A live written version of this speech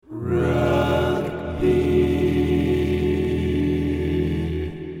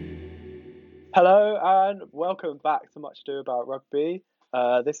Hello and welcome back to Much Ado About Rugby.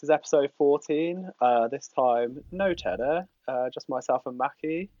 This is episode 14. This time, no Tedder, just myself and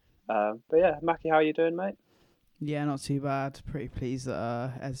Mackie. But yeah, Mackie, how are you doing, mate? Yeah, not too bad. Pretty pleased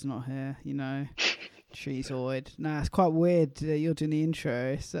that Ed's not here, Treesoid. Nah, it's quite weird that you're doing the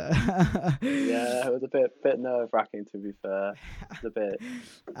intro. So Yeah, it was a bit nerve-wracking, to be fair. It's a bit...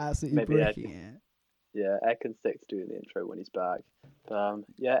 Absolutely maybe bricking it. Yeah, Ed can stick to doing the intro when he's back. But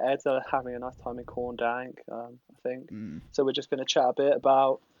yeah, Ed's having a nice time in Corndank, I think. So we're just going to chat a bit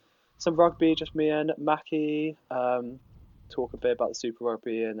about some rugby, just me and Mackie, talk a bit about the Super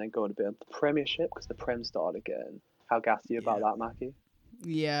Rugby and then go on a bit of the Premiership because the Prem started again. How gassed are you about that, Mackie?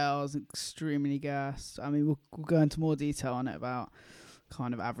 Yeah, I was extremely gassed. I mean, we'll go into more detail on it about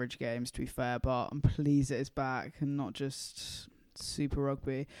kind of average games, to be fair, but I'm pleased that it's back and not just Super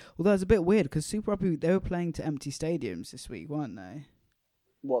Rugby. Although it's a bit weird because Super Rugby, they were playing to empty stadiums this week, weren't they?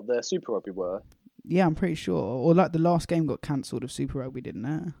 What, the Super Rugby were? Yeah, I'm pretty sure. Or like the last game got cancelled of Super Rugby, didn't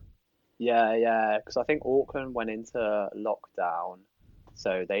it? Yeah, because I think Auckland went into lockdown,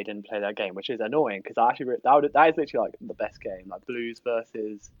 so they didn't play their game, which is annoying because I actually that is literally like the best game, like Blues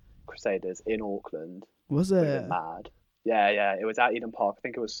versus Crusaders in Auckland. Was Would it? have been mad. Yeah, it was at Eden Park. I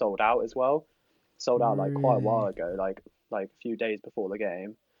think it was sold out as well. Sold out like quite a while ago, like a few days before the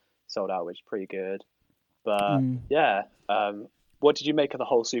game. Sold out, which is pretty good. But yeah, what did you make of the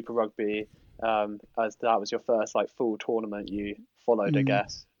whole Super Rugby? As that was your first like full tournament you followed, I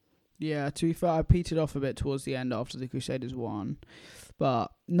guess. Yeah, to be fair, I petered off a bit towards the end after the Crusaders won.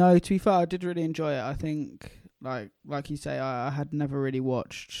 But no, to be fair, I did really enjoy it. I think, like you say, I had never really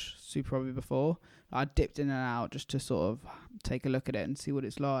watched Super Rugby before. I dipped in and out just to sort of take a look at it and see what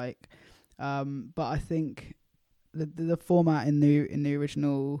it's like. But I think the format in the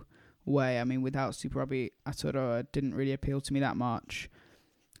original way, I mean, without Super Rugby Aotearoa, didn't really appeal to me that much.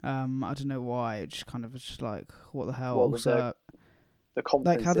 I don't know why. It just kind of was just like, what the hell? What was the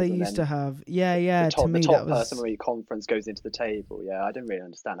conference, like how they used to have, the to me top that was person where conference goes into the table. Yeah, I didn't really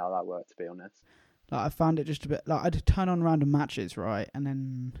understand how that worked, to be honest. Like I found it just a bit like I'd turn on random matches, right, and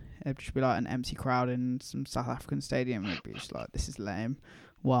then it'd just be like an empty crowd in some South African stadium, and it'd be just like, this is lame.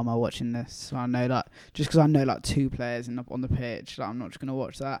 Why am I watching this? So I know that just because I know like two players on the pitch, like, I'm not just gonna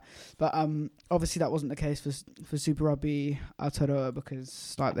watch that. But obviously that wasn't the case for Super Rugby Aotearoa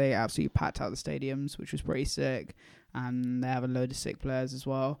because like they absolutely packed out the stadiums, which was pretty sick. And they have a load of sick players as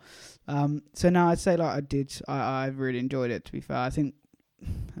well. So now I'd say like I really enjoyed it, to be fair. I think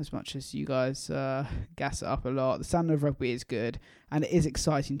as much as you guys gas it up a lot, the standard of rugby is good and it is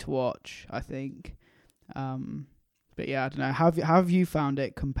exciting to watch, I think. But yeah, I don't know. How have you found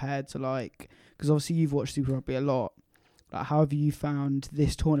it compared to like, because obviously you've watched Super Rugby a lot. Like, how have you found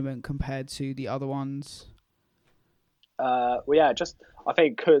this tournament compared to the other ones? Well, yeah, I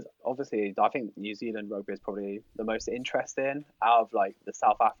think because obviously I think New Zealand rugby is probably the most interesting out of like the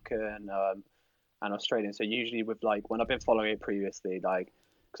South African and Australian. So usually with like when I've been following it previously, like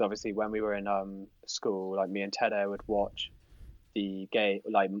because obviously when we were in school, like me and Tedder would watch the game,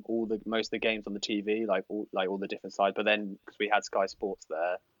 like most of the games on the TV, like all the different sides. But then because we had Sky Sports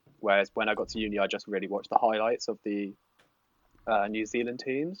there, whereas when I got to uni, I just really watched the highlights of the New Zealand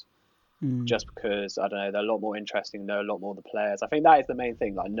teams. Just because, I don't know, they're a lot more interesting, know a lot more of the players. I think that is the main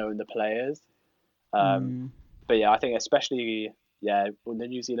thing, like knowing the players. But yeah, I think especially, with the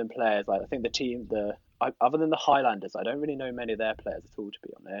New Zealand players, like I think the team, other than the Highlanders, I don't really know many of their players at all, to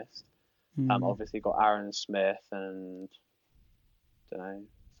be honest. Obviously got Aaron Smith and, I don't know,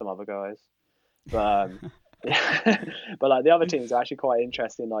 some other guys. But, but like the other teams are actually quite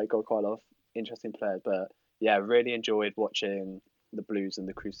interesting, like got quite a lot of interesting players. But yeah, really enjoyed watching the Blues and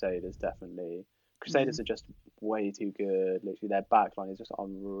the Crusaders, definitely. Crusaders are just way too good. Literally, their backline is just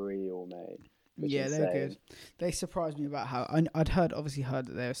unreal, mate. Yeah, they're good. They surprised me about how I'd obviously heard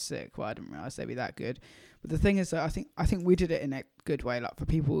that they were sick, but I didn't realise they'd be that good. But the thing is that I think we did it in a good way. Like for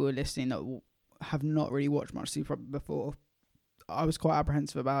people who are listening that have not really watched much Super Rugby before, I was quite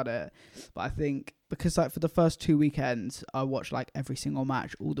apprehensive about it. But I think because like for the first 2 weekends, I watched like every single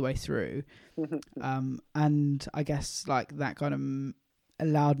match all the way through, and I guess like that kind of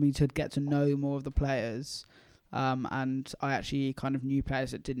allowed me to get to know more of the players. And I actually kind of knew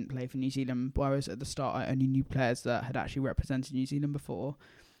players that didn't play for New Zealand, whereas at the start I only knew players that had actually represented New Zealand before.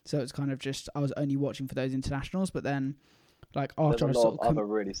 So it's kind of just I was only watching for those internationals. But then, like after there's a lot of other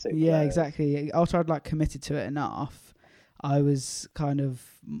really sick yeah, players. Exactly. After I'd like committed to it enough, I was kind of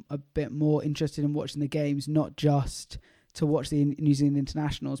a bit more interested in watching the games, not just to watch the New Zealand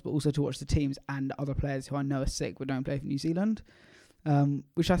internationals, but also to watch the teams and other players who I know are sick but don't play for New Zealand.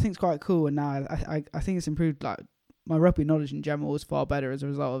 Which I think is quite cool. And now I think it's improved like my rugby knowledge in general was far better as a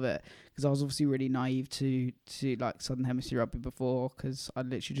result of it, because I was obviously really naive to like Southern Hemisphere rugby before, because I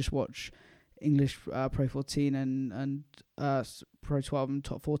literally just watch English Pro 14 and Pro 12 and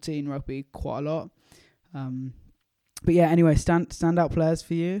Top 14 rugby quite a lot. But yeah, anyway, standout players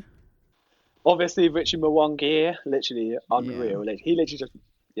for you? Obviously, Richie Mwangi, literally unreal. Yeah. He literally just,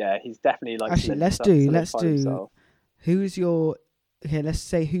 he's definitely like. Actually, let's do. Himself. Who's your let's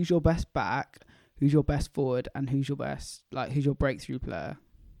say who's your best back, who's your best forward, and who's your breakthrough player?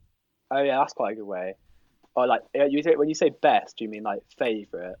 Oh yeah, that's quite a good way. Or like, when you say best, do you mean like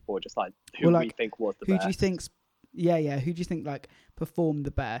favorite, or just like who we think was the best? Who do you think's who do you think like performed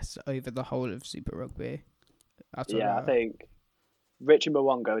the best over the whole of Super Rugby? I think Richie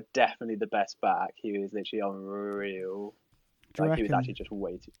Mwangi definitely the best back. He was literally unreal. Like, he was actually just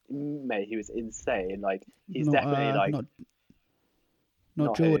way too... Mate, he was insane. Like, he's definitely like...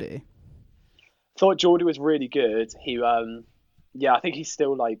 Not Geordie. Thought Geordie was really good. He, I think he's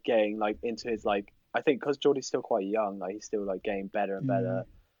still like getting like into his like... I think because Geordie's still quite young, like he's still like getting better and better.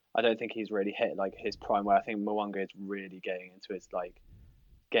 I don't think he's really hit like his prime, where I think Mwangi is really getting into his like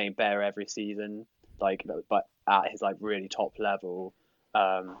getting better every season. Like, but at his like really top level,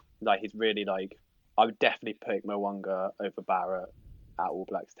 like he's really like... I would definitely pick Mwangi over Barrett at All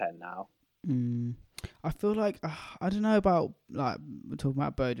Blacks 10 now. I feel like I don't know about, like, we're talking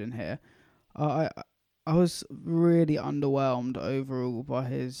about Beauden here. I was really underwhelmed overall by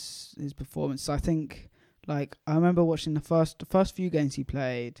his performance. I think, like, I remember watching the first few games he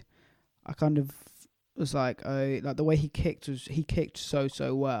played. I kind of was like, like the way he kicked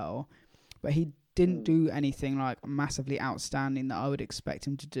so well, but he didn't do anything like massively outstanding that I would expect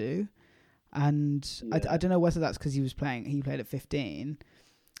him to do. And I don't know whether that's because he played at 15,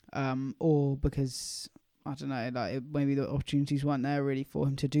 or because, I don't know, like maybe the opportunities weren't there really for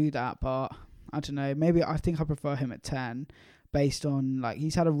him to do that. But I don't know, maybe I think I prefer him at 10 based on, like,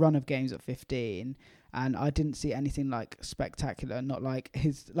 he's had a run of games at 15 and I didn't see anything like spectacular. Not like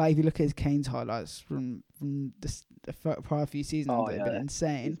his, like, if you look at his Canes highlights from the prior few seasons, they've been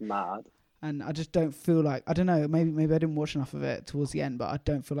insane. He's mad. And I just don't feel like, I don't know, maybe I didn't watch enough of it towards the end, but I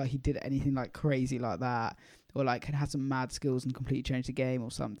don't feel like he did anything like crazy like that, or like had some mad skills and completely changed the game or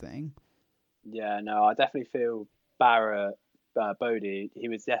something. Yeah, no, I definitely feel Barrett, Bodie, he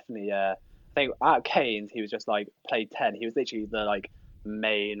was definitely, I think at Canes, he was just like played 10. He was literally the like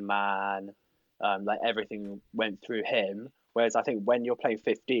main man, like everything went through him. Whereas I think when you're playing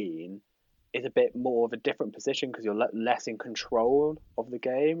 15, it's a bit more of a different position because you're less in control of the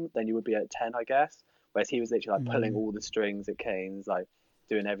game than you would be at 10, I guess. Whereas he was literally like pulling all the strings at Canes, like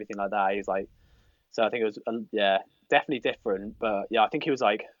doing everything like that. He's like, so I think it was, definitely different. But yeah, I think he was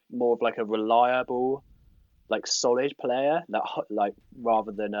like more of like a reliable, like solid player, that like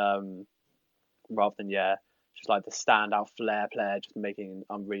rather than just like the standout flair player, just making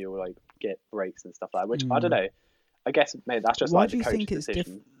unreal like get breaks and stuff like that. Which I don't know. I guess maybe that's just like the coach's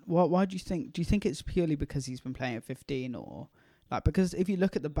decision. Why do you think? Do you think it's purely because he's been playing at 15, or like because if you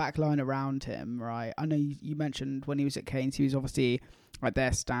look at the back line around him, right? I know you mentioned when he was at Canes, he was obviously like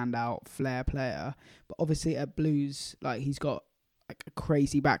their standout flair player, but obviously at Blues, like he's got like a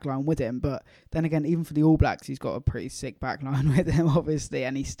crazy back line with him. But then again, even for the All Blacks, he's got a pretty sick back line with him, obviously,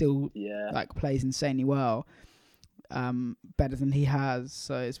 and he still like plays insanely well, better than he has.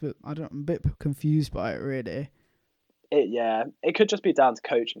 So it's I'm a bit confused by it, really. It could just be down to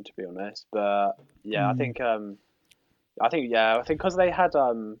coaching, to be honest. But I think because they had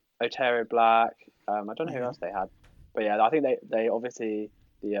Otario Black. I don't know who else they had, but I think they obviously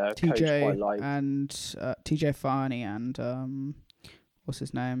the coach quite liked, and TJ Farney and what's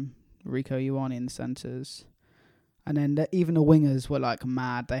his name, Rico Ioane in the centres, and then even the wingers were like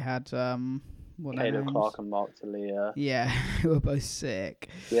mad. They had Caleb Clark and Mark Talia. Yeah, who were both sick.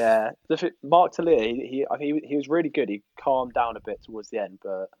 Yeah, Mark Talia, he was really good. He calmed down a bit towards the end,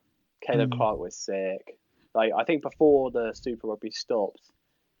 but Caleb Clark was sick. Like, I think before the Super Rugby stopped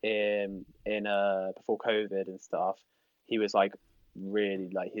in before COVID and stuff, he was like really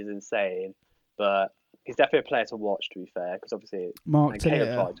like he's insane. But he's definitely a player to watch, to be fair, because obviously Mark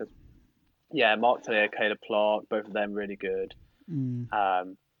Talia. Mark Talia, Caleb Clark, both of them really good. And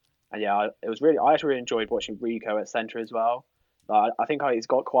I actually really enjoyed watching Rico at centre as well. I think he's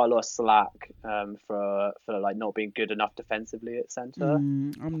got quite a lot of slack for like not being good enough defensively at centre.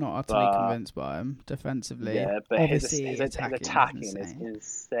 I'm not utterly convinced by him defensively. Yeah, but obviously his attacking is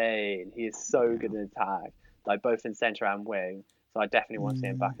insane. He is so good in attack, like both in centre and wing. So I definitely want to see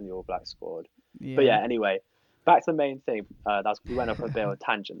him back in the All Black squad. Yeah. But anyway, back to the main thing. We went off a bit of a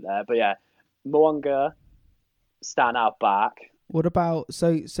tangent there, but Mwangi stand out back. What about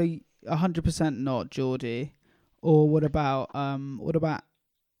so 100% not Geordie, Or what about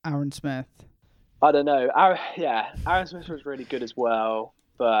Aaron Smith? I don't know. Aaron Smith was really good as well,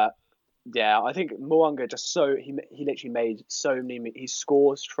 but yeah, I think Mwanga just he literally made so many. He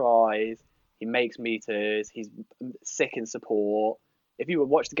scores tries, he makes meters, he's sick in support. If you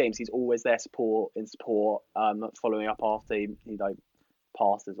watch the games, he's always there support, following up after he like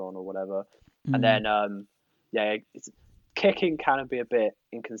passes on or whatever. And then yeah, kicking can be a bit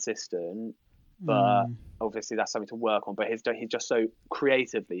inconsistent, but obviously that's something to work on. But he's just so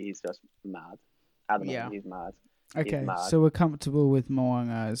creatively, he's just mad. At the moment, he's mad. Okay, he's mad. So we're comfortable with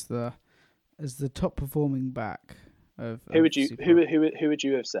Mwanga as the top performing back of. Who would you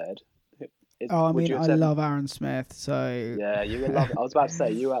have said? I mean, I love Aaron Smith, so yeah, you would love. I was about to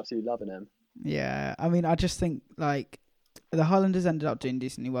say you were absolutely loving him. Yeah, I mean, I just think like the Highlanders ended up doing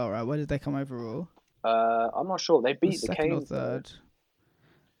decently well, right? Where did they come overall? I'm not sure. They beat the second Canes. Or third.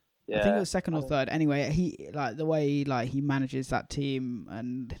 Yeah, I think it was second or third. Anyway, he like the way he manages that team,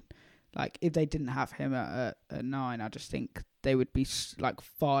 and like if they didn't have him at 9, I just think they would be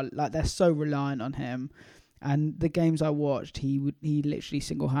they're so reliant on him. And the games I watched, he literally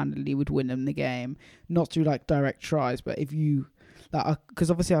single-handedly would win them the game, not through like direct tries, but if you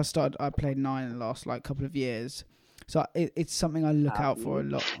because obviously I played 9 in the last like couple of years, so it's something I look out for a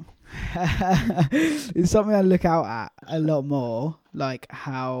lot. It's something I look out at a lot more, like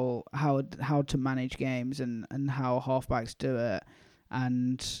how to manage games and how halfbacks do it,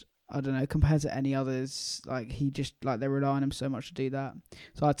 and I don't know, compared to any others, like he just like they rely on him so much to do that.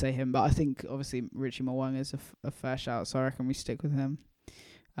 So I'd say him, but I think obviously Richie Mwanga is a fair shout, so I reckon we stick with him.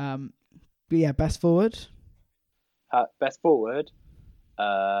 But yeah, best forward. Best forward.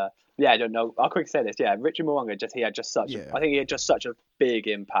 Yeah, I don't know. I'll quickly say this. Yeah, Richie Mwanga I think he had just such a big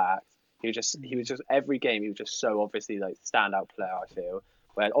impact. He was just every game he was just so obviously like standout player. I feel.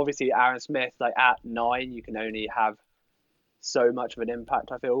 Where obviously Aaron Smith, like at 9, you can only have so much of an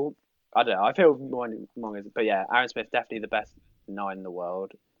impact. I feel. I don't know. I feel Mwanga, but yeah, Aaron Smith definitely the best 9 in the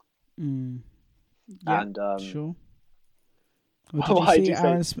world. Yeah, and sure. Well,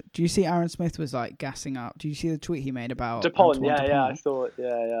 do you see Aaron Smith was like gassing up? Do you see the tweet he made about Dupont? Yeah, I saw it.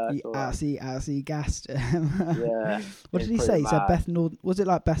 He absolutely gassed him. Yeah. What did he say? He said was it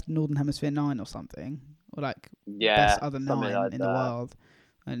like best Northern Hemisphere 9 or something? Or like best other 9 like in the world?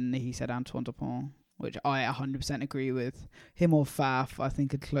 And he said Antoine Dupont, which I 100% agree with. Him or Faf, I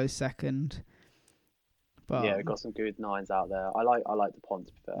think a close second. But yeah, we've got some good 9s out there. I like Dupont.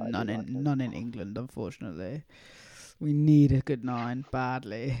 None in England, unfortunately. We need a good 9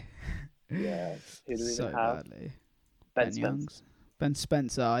 badly. Yeah, who do we so even have? Badly. Ben Youngs. Ben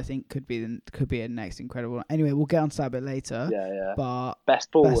Spencer, I think could be a next incredible. Anyway, we'll get on to that a bit later. Yeah. But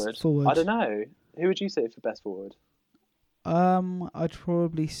best forward. I don't know. Who would you say for best forward? I'd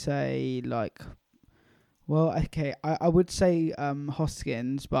probably say I would say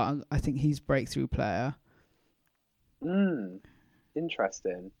Hoskins, but I think he's breakthrough player.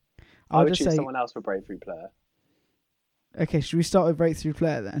 Interesting. I would choose someone else for breakthrough player. Okay, should we start with breakthrough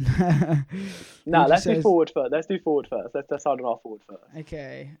player then? No, let's do forward first. Let's decide on our forward first.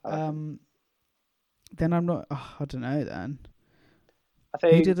 Okay. Then I'm not. I don't know. Then I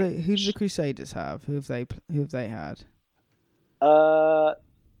think who did the Crusaders have? Who have they had?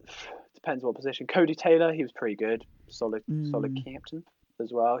 Depends what position. Cody Taylor, he was pretty good. Solid captain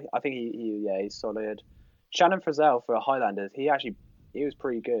as well. I think he's solid. Shannon Frizzell for Highlanders, he was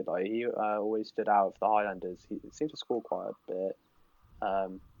pretty good. Like he always stood out for the Highlanders. He seemed to score quite a bit.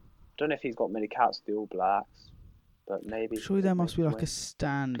 Don't know if he's got many caps with the All Blacks, but maybe. Surely there must be like a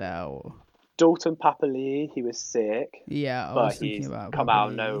standout. Dalton Papali, he was sick. Yeah, I was thinking about come out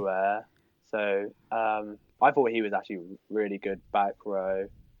of nowhere. So I thought he was actually really good back row.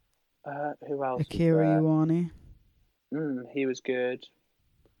 Who else? Akira Ioane. He was good.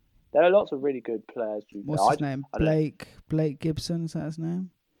 There are lots of really good players. What's his name? Blake Gibson, is that his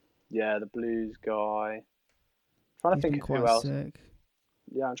name? Yeah, the Blues guy. Trying to think of who else. Sick.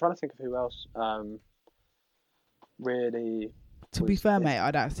 Yeah, I'm trying to think of who else. Really. To be fair, mate,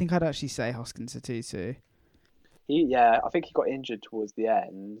 I think I'd actually say Hoskins Atutu. I think he got injured towards the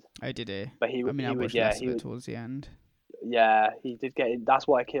end. Oh, did he? But I watched less of it towards the end. Yeah, he did get in. That's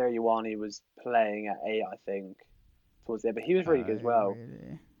why Akira Ioane was playing at 8, I think, towards the end. But he was really good as well.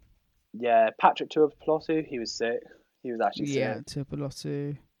 Really? Yeah, Patrick Tuipulotu, he was sick. He was actually sick. Yeah,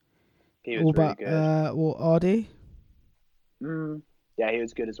 Tuipulotu. He was really good. Ardy? Yeah, he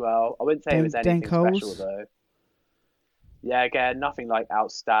was good as well. I wouldn't say it was anything special, though. Yeah, again, nothing like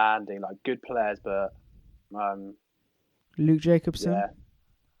outstanding, like good players, but... Luke Jacobson? Yeah.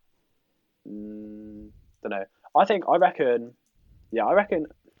 Don't know. I reckon...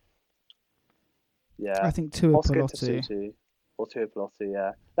 Yeah. I think Oscar Tuipulotu. Tasutu or Tuipulotu.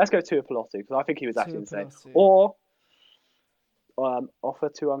 Yeah. Let's go Tuipulotu because I think he was actually insane. Tuipulotu. Or offer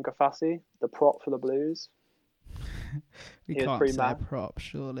Tuanga Fassi, the prop for the Blues. We He was can't pretty say a mad. prop,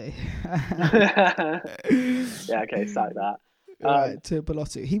 surely. Yeah. Okay. Sack that. Right,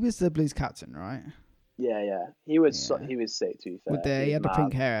 Tuipulotu. He was the Blues captain, right? Yeah. Yeah. He was Yeah. he was sick. To be fair, He was had the mad.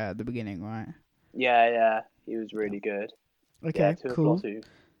 pink hair at the beginning, right? Yeah. Yeah. He was really good. Okay, Yeah. cool. Tuipulotu.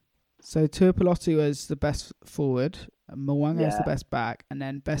 So Tuipulotu is the best forward, Mwanga is the Yeah. best back, and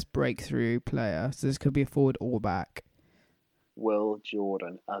then best breakthrough player. So this could be a forward or back. Will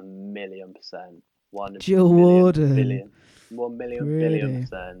Jordan, 1,000,000%. Jill Warden. 1,000,000,000 Really? billion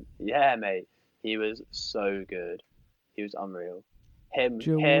 %. Yeah, mate. He was so good. He was unreal.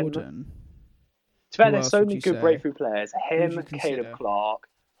 Jill Warden. To be fair, Who there's else so would many you good say? breakthrough players. Who'd you Him, consider? Caleb Clark,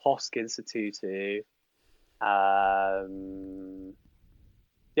 Hoskins Satutu.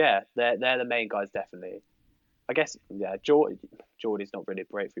 Yeah, they're the main guys, definitely. I guess, yeah, Geordie's not really a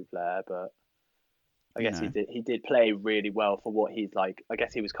breakthrough player, but I guess No. he did play really well for what he's like. I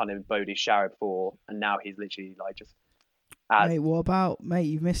guess he was kind of Bodie Shower before, and now he's literally like just Mate, what about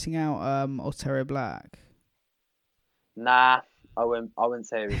you're missing out Otero Black. Nah, I wouldn't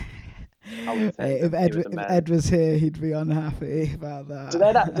say. Hey, if Ed was here, he'd be unhappy about that. Do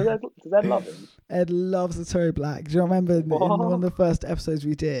they love him? Ed loves Otero Black. Do you remember in one of the first episodes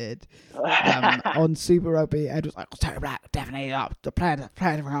we did on Super Rugby? Ed was like, Otero Black definitely up the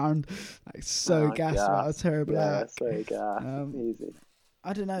playing around, like gassed about Otero Black. Yeah, so gassed. Easy.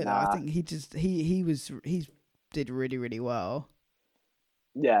 I don't know. Though. I think he did really, really well.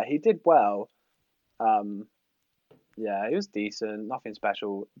 Yeah, he did well. Yeah, he was decent. Nothing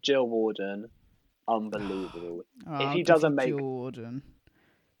special. Jill Warden, unbelievable. If he doesn't make the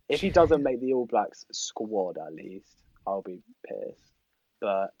All Blacks squad, at least I'll be pissed.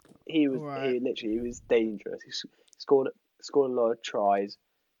 But he was he was dangerous. He scored a lot of tries,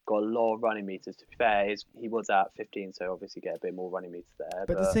 got a lot of running meters. To be fair, he was at 15, so obviously get a bit more running meters there.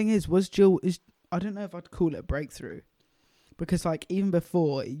 But the thing is, I don't know if I'd call it a breakthrough. Because like even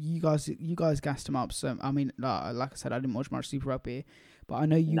before you guys gassed him up. So I mean, like I said, I didn't watch much Super Rugby, but I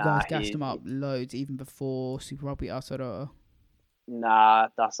know you guys gassed him up loads even before Super Rugby Aotearoa. Nah,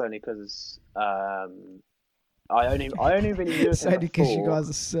 that's only because I only really knew it's only because you guys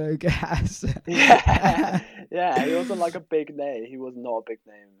are so gassed. yeah, he wasn't like a big name. He was not a big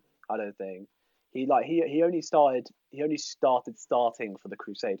name. I don't think he only started starting for the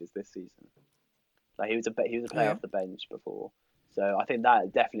Crusaders this season. Like he was a player off the bench before, so I think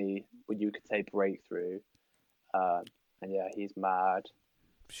that definitely you could say breakthrough. And yeah, he's mad.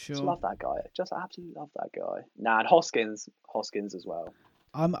 Sure. Just love that guy. Just absolutely love that guy. Nah, and Hoskins as well.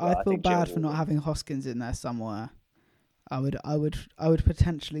 I feel bad for not having Hoskins in there somewhere. I would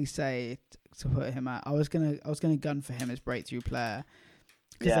potentially say to put him out. I was gonna gun for him as breakthrough player.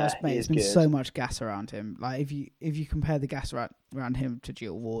 Because there's been so much gas around him. Like if you compare the gas around him to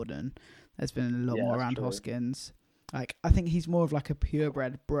Jill Warden, there's been a lot more around Hoskins. Like I think he's more of like a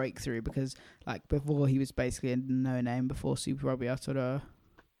purebred breakthrough because like before he was basically a no name before Super Rugby Aotearoa.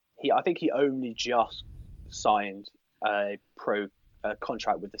 I think he only just signed a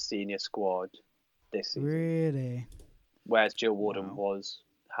contract with the senior squad this season. Really? Whereas Jill Warden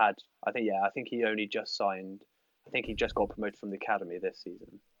I think he only just signed. I think he just got promoted from the academy this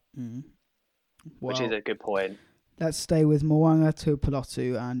season, which is a good point. Let's stay with Mwanga,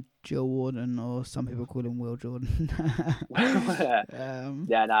 Tuipulotu, and Jill Warden, or some people call him Will Jordan. I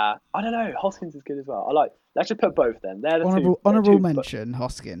don't know. Hoskins is good as well. Let's just put both then. They're the honorable mention,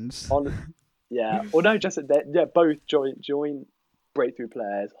 Hoskins. Both joint breakthrough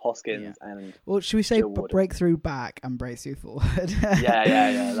players, Hoskins and. Well, should we say breakthrough back and breakthrough forward?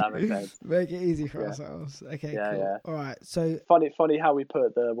 yeah, that makes sense. Make it easy for ourselves. Okay, cool. Yeah. All right, so funny how we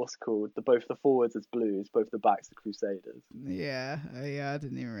put both the forwards as Blues, both the backs the Crusaders. Yeah, I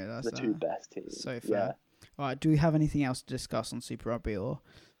didn't even realise the two best teams. So fair. Yeah. All right, do we have anything else to discuss on Super Rugby, or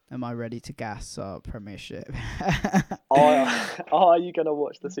am I ready to gas our Premiership? Are you gonna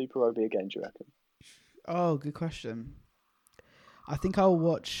watch the Super Rugby again? Do you reckon? Oh, good question. I think I'll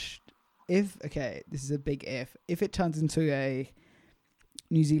watch this is a big if it turns into a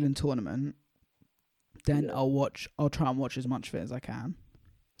New Zealand tournament, then I'll try and watch as much of it as I can.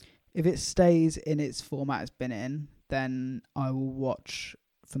 If it stays in its format it's been in, then I will watch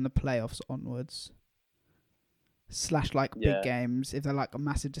from the playoffs onwards. / like big games, if they're like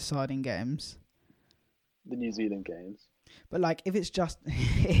massive deciding games. The New Zealand games. But like if it's just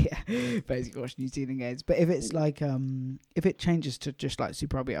basically watch New Zealand games. But if it's like if it changes to just like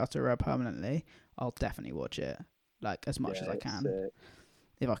Super Rugby Aotearoa permanently, I'll definitely watch it like as much as I can.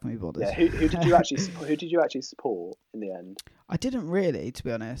 if I can be bothered. Yeah, who did you actually support? Who did you actually support in the end? I didn't really, to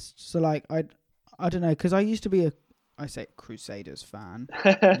be honest. So like I don't know, because I used to be I say Crusaders fan.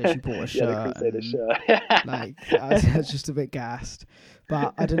 Literally bought a shirt. Yeah, the Crusaders shirt. Like I was just a bit gassed.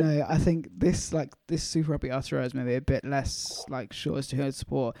 But I don't know. I think this Super Rugby Aotearoa is maybe a bit less like sure as to who to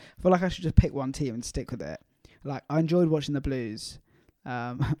support. I feel like I should just pick one team and stick with it. Like I enjoyed watching the Blues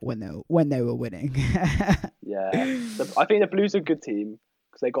when they were winning. Yeah, I think the Blues are a good team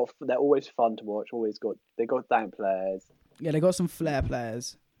because they're always fun to watch. They got dank players. Yeah, they got some flair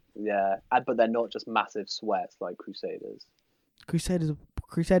players. Yeah, but they're not just massive sweats like Crusaders.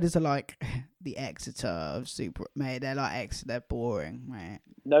 Crusaders are like the Exeter of Super. Mate, they're like Exeter. They're boring, mate.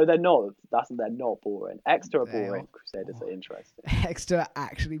 No, they're not. They're not boring. Exeter are boring. Crusaders are interesting. Exeter are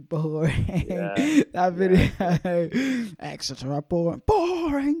actually boring. Yeah. That video. Exeter are boring.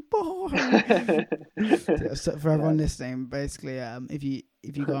 Boring. So for everyone listening, basically, if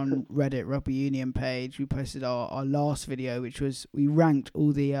you go on Reddit Rugby Union page, we posted our last video, which was we ranked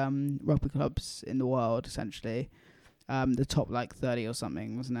all the rugby clubs in the world, essentially. The top like 30 or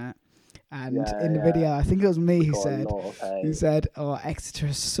something, wasn't it? And in the video, I think it was me who said, "Oh, Exeter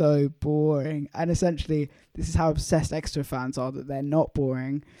is so boring." And essentially, this is how obsessed Exeter fans are that they're not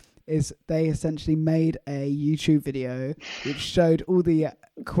boring. Is they essentially made a YouTube video which showed all the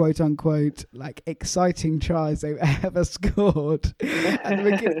quote unquote like exciting tries they've ever scored. At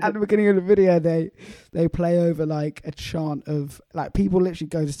the beginning of the video, they play over like a chant of like people literally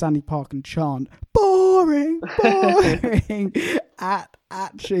go to Stanley Park and chant boring at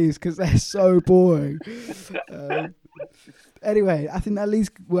Chiefs because they're so boring. Anyway, I think that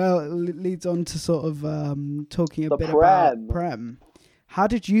leads on to sort of talking a bit about Prem. How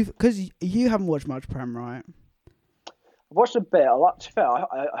did you? Because you haven't watched much Prem, right? I've watched a bit.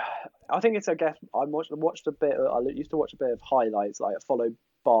 I think it's. I guess I watched a bit. I used to watch a bit of highlights. Like I followed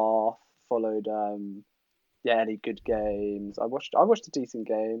Bath, followed any good games. I watched the decent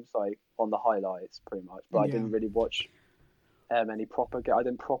games like on the highlights pretty much, but I didn't really watch any proper. I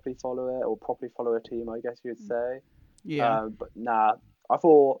didn't properly follow it or properly follow a team, I guess you would say. Yeah. But nah, I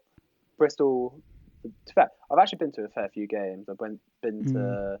thought Bristol. To fair, I've actually been to a fair few games. I've been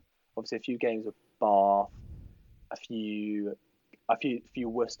to obviously a few games with Bath, a few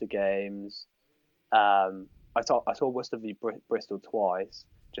Worcester games. I saw Worcester v Bristol twice,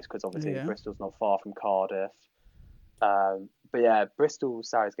 just because obviously Bristol's not far from Cardiff. But yeah, Bristol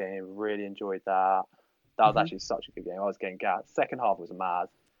Sarries game, really enjoyed that. That was actually such a good game. I was getting gassed. Second half was mad.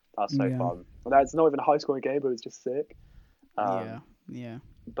 That was so fun. Well, it's not even a high scoring game, but it was just sick. Yeah.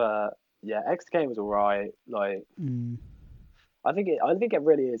 But yeah, X game was alright. Like, I think it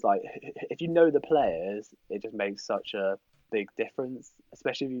really is like if you know the players, it just makes such a big difference,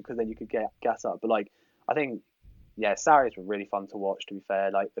 especially because then you could get gas up. But like, I think Sarries were really fun to watch. To be fair,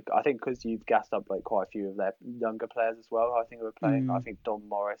 like I think because you've gassed up like quite a few of their younger players as well. I think they were playing. I think Don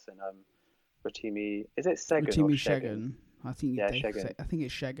Morris and Rotimi. Is it Segun or Shegan? I think Shegan. I think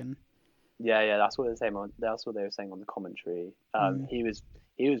it's Shegan. Yeah, that's what they're saying. That's what they were saying on the commentary. He was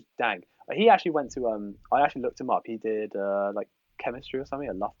dang. He actually went to I actually looked him up. He did like chemistry or something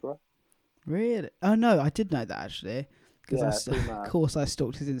at Loughborough. Really? Oh no, I did know that actually. Because of course I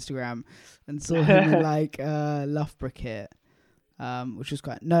stalked his Instagram and saw him in like Loughborough kit, which was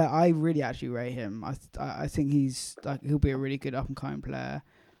quite. No, I really actually rate him. I think he'll be a really good up and coming player.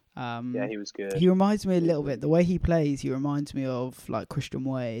 Yeah, he was good. He reminds me a little bit. The way he plays, he reminds me of like Christian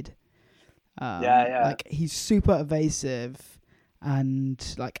Wade. Like he's super evasive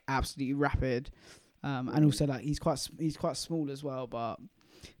and like absolutely rapid, and also like he's quite small as well. But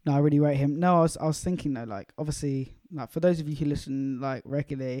no, I really rate him. No, I was thinking though, like obviously, like for those of you who listen like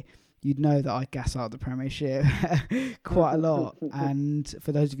regularly, you'd know that I gas out the Premiership quite a lot. And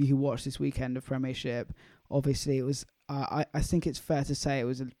for those of you who watched this weekend of Premiership, obviously it was. I think it's fair to say it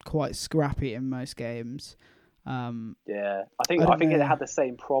was quite scrappy in most games. I think it had the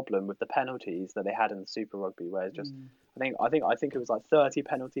same problem with the penalties that they had in the Super Rugby, where it's just I think it was like 30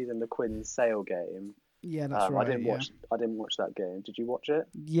 penalties in the Quins Sale game. Yeah, that's right. I didn't watch that game. Did you watch it?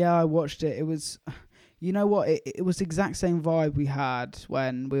 Yeah, I watched it. It was, you know what? It was the exact same vibe we had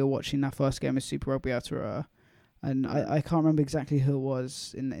when we were watching that first game of Super Rugby Aotearoa, and I can't remember exactly who it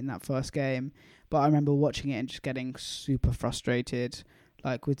was in that first game, but I remember watching it and just getting super frustrated.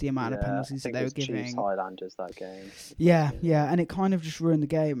 Like with the amount of penalties that they were giving. Chiefs Highlanders that game. Yeah, and it kind of just ruined the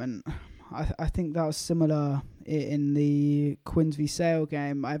game. And I think that was similar in the Quins v Sale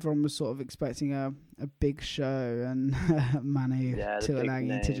game. Everyone was sort of expecting a big show and Manu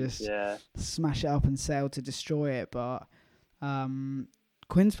Tuilagi to just smash it up and Sale to destroy it. But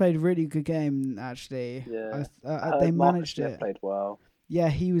Quins played a really good game actually. Yeah, they managed it. Played well. Yeah,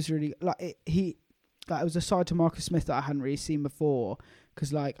 he was really it was a side to Marcus Smith that I hadn't really seen before.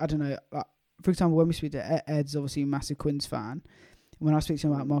 Because I don't know, for example, when we speak to Ed's obviously a massive Quins fan. When I speak to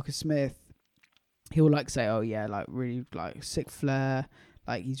him about Marcus Smith, he'll say, "Oh yeah, really sick flair,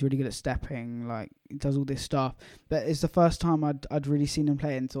 he's really good at stepping, he does all this stuff." But it's the first time I'd really seen him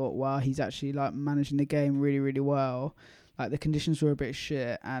play and thought, wow, he's actually managing the game really, really well. The conditions were a bit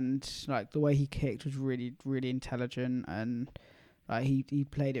shit, and the way he kicked was really, really intelligent, and he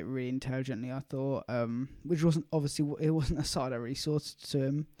played it really intelligently, I thought, which wasn't obviously, it wasn't a side I really saw to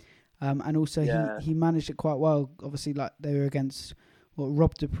him, and also he managed it quite well. Obviously, they were against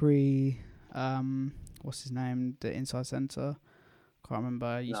Rob Dupree, what's his name, the inside centre. Can't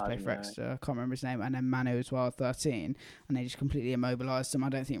remember. He used to play for Exeter. Can't remember his name. And then Manu as well, 13, and they just completely immobilised him. I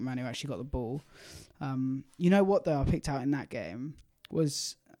don't think Manu actually got the ball. You know what though? I picked out in that game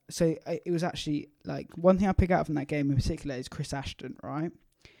was. So it was actually one thing I pick out from that game in particular is Chris Ashton, right?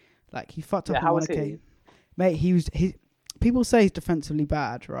 He fucked up on one occasion. Mate, people say he's defensively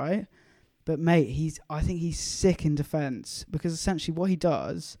bad, right? But mate, I think he's sick in defence, because essentially what he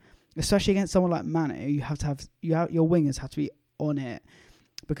does, especially against someone like Manu, you have to have your wingers have to be on it,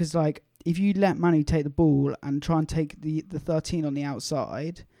 because if you let Manu take the ball and try and take the 13 on the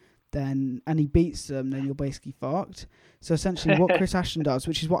outside, and he beats them, then you're basically fucked. So essentially what Chris Ashton does,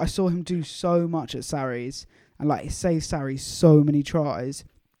 which is what I saw him do so much at Sarries, and it saves Sarries so many tries,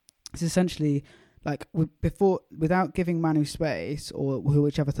 is essentially without giving Manu space, or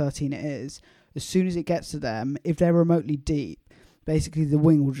whichever 13 it is, as soon as it gets to them, if they're remotely deep, basically the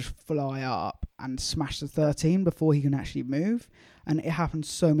wing will just fly up and smash the 13 before he can actually move. And it happened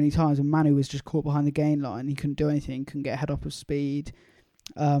so many times, and Manu was just caught behind the gain line. He couldn't do anything, couldn't get ahead up of speed.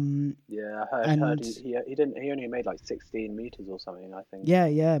 I heard he only made 16 meters or something, I think.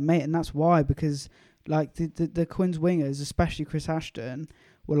 Yeah, mate, and that's why, because the Quins wingers, especially Chris Ashton,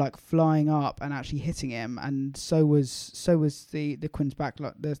 were flying up and actually hitting him, and so was the Quins back,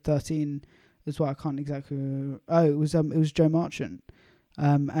 the 13 as well. I can't exactly. It was Joe Marchant. He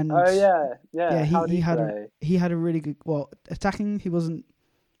had a really good. Well, attacking, he wasn't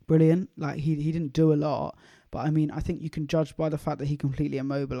brilliant. He didn't do a lot. But I mean, I think you can judge by the fact that he completely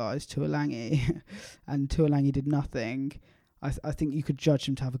immobilised Tuolangi, and Tuolangi did nothing. I think you could judge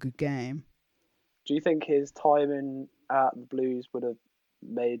him to have a good game. Do you think his timing at the Blues would have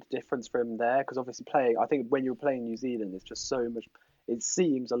made a difference for him there? Because obviously I think when you're playing New Zealand, it's just so much. It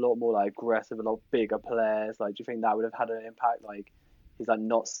seems a lot more aggressive, a lot bigger players. Do you think that would have had an impact? He's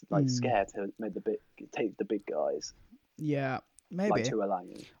not scared to take the big guys. Yeah. Maybe.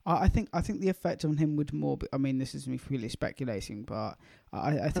 I think the effect on him would more be, I mean, this is me really speculating, but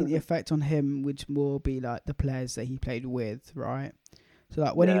I think the effect on him would more be the players that he played with, right? So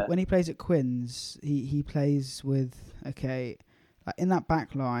when he plays at Quins, he plays with, in that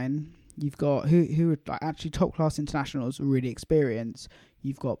back line, you've got who are actually top class internationals, really experienced.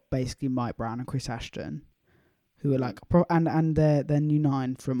 You've got basically Mike Brown and Chris Ashton, who are and their new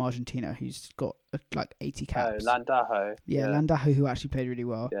 9 from Argentina, who's got 80 caps. Oh, Landajo. Yeah, Landajo, who actually played really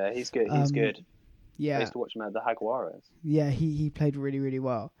well. Yeah, he's good. He's good. Yeah, I used to watch him at the Jaguares. Yeah, he played really, really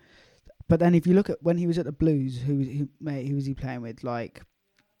well. But then if you look at when he was at the Blues, who was he playing with?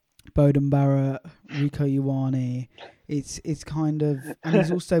 Bowden Barrett, Rico Ioane. It's kind of, and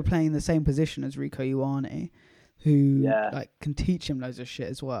he's also playing the same position as Rico Ioane, who can teach him loads of shit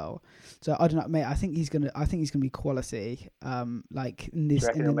as well. So I don't know, mate. I think he's gonna be quality. In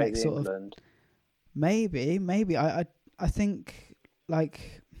the next sort England? of. Maybe. I think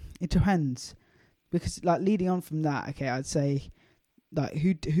it depends, because leading on from that, I'd say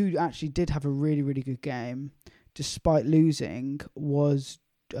who actually did have a really, really good game despite losing was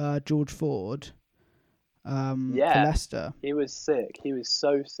George Ford. For Leicester. He was sick. He was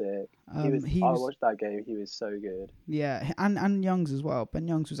so sick. I watched that game. He was so good. Yeah, and Youngs as well. Ben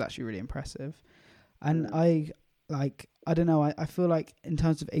Youngs was actually really impressive. And I don't know. I feel like in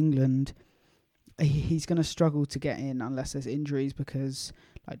terms of England, he's going to struggle to get in unless there's injuries, because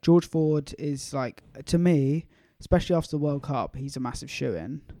George Ford is to me, especially after the World Cup, he's a massive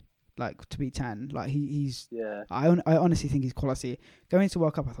shoe-in. To be 10, he's. Yeah. I honestly think he's quality. Going into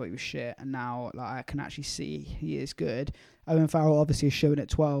World Cup, I thought he was shit, and now I can actually see he is good. Owen Farrell obviously is showing at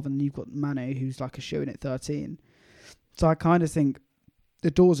 12, and you've got Manu who's a showing at 13. So I kind of think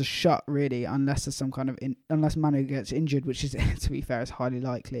the doors are shut really, unless there's some kind of unless Manu gets injured, which is, to be fair, is highly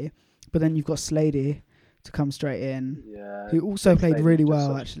likely. But then you've got Slady to come straight in, who also played really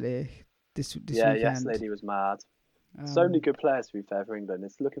well actually this weekend. Yeah, Slady was mad. So many good players, to be fair, for England.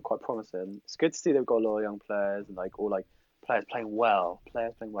 It's looking quite promising. It's good to see they've got a lot of young players and players playing well.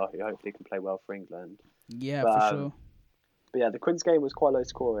 Players playing well who hopefully can play well for England. Yeah, for sure. But yeah, the Quins game was quite low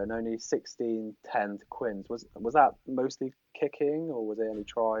scoring, only 16-10 to Quins. Was that mostly kicking, or was it any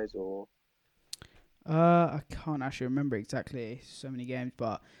tries, or? I can't actually remember exactly so many games,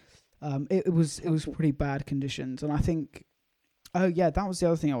 but it was pretty bad conditions, and I think. Oh yeah, that was the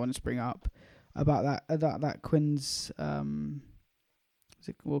other thing I wanted to bring up about that Quins Quins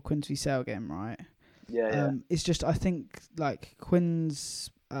v Sale game, right? Yeah. It's just I think like Quins,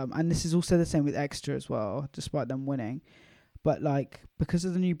 and this is also the same with Exeter as well, despite them winning. But like because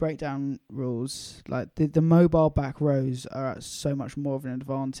of the new breakdown rules, like the mobile back rows are at so much more of an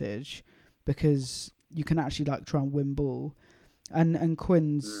advantage because you can actually like try and win ball, and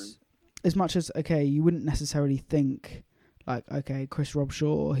Quins, as much as okay, you wouldn't necessarily think like okay, Chris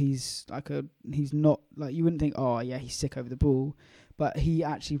Robshaw, he's not like you wouldn't think oh yeah he's sick over the ball, but he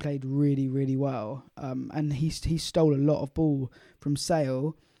actually played really really well, and he stole a lot of ball from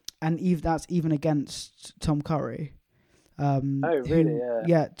Sale, and that's even against Tom Curry. Oh really?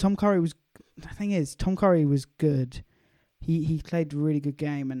 Yeah. Tom Curry was. The thing is, Tom Curry was good. He played a really good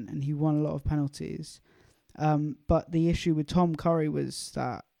game and he won a lot of penalties. But the issue with Tom Curry was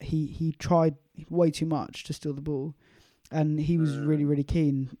that he tried way too much to steal the ball, and he was really really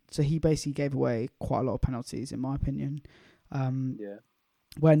keen. So he basically gave away quite a lot of penalties, in my opinion. Yeah.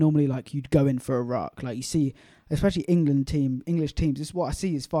 Where normally like you'd go in for a ruck, like you see, especially English teams. This is what I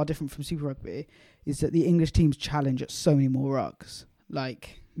see is far different from Super Rugby, is that the English teams challenge at so many more rucks.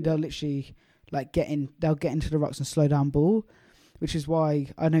 Like they'll literally like they'll get into the rucks and slow down ball, which is why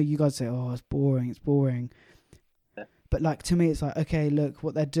I know you guys say, "Oh, it's boring." Yeah. But like to me, it's like okay, look,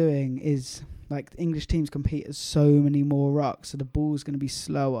 what they're doing is like the English teams compete at so many more rucks, so the ball's going to be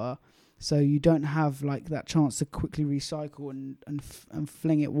slower. So you don't have like that chance to quickly recycle and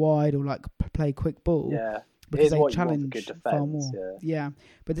fling it wide or like play quick ball. Yeah, because here's they what challenge you want for good defense, far more. Yeah,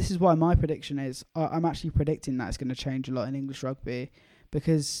 but this is why my prediction is I'm actually predicting that it's going to change a lot in English rugby,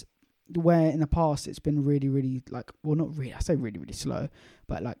 because where in the past it's been really, really like not really. I say really, really slow,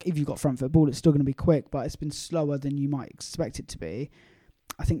 but like if you've got front foot ball, it's still going to be quick, but it's been slower than you might expect it to be.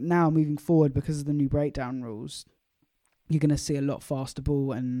 I think now moving forward because of the new breakdown rules, you're going to see a lot faster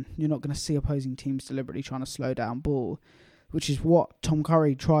ball, and you're not going to see opposing teams deliberately trying to slow down ball, which is what Tom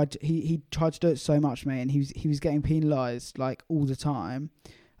Curry tried. He tried to do it so much, mate, and he was getting penalised like all the time,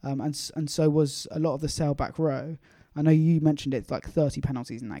 and so was a lot of the Sale back row. I know you mentioned it's like 30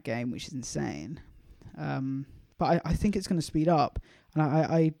 penalties in that game, which is insane. But I think it's going to speed up,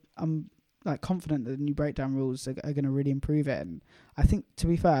 and I'm like confident that the new breakdown rules are going to really improve it. And I think, to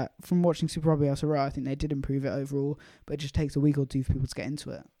be fair, from watching Super Rugby Aotearoa, I think they did improve it overall, but it just takes a week or two for people to get into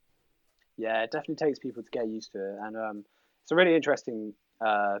it. Yeah, it definitely takes people to get used to it, and it's a really interesting,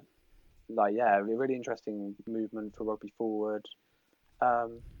 really interesting movement for rugby forward.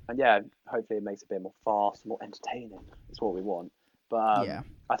 And yeah, hopefully it makes it a bit more fast, more entertaining. It's what we want. But Yeah.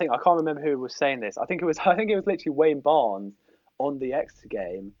 I can't remember who was saying this. I think it was literally Wayne Barnes on the Exeter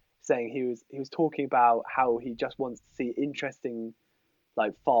game saying he was talking about how he just wants to see interesting,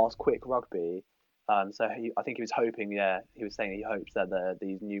 like fast, quick rugby. So I think he was hoping, he was saying he hopes that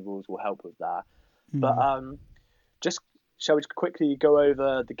these new rules will help with that. But just shall we quickly go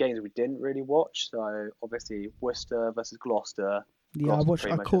over the games we didn't really watch? So obviously Worcester versus Gloucester. Yeah,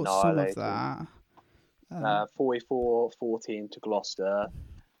 I caught some of that. 44-14 to Gloucester.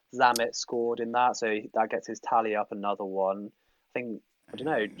 Zammit scored in that, so that gets his tally up another one. I don't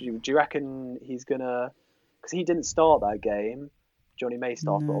know. Do you reckon he's gonna? Because he didn't start that game. Johnny May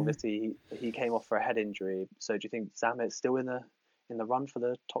started, but obviously he came off for a head injury. So do you think Zammit's still in the run for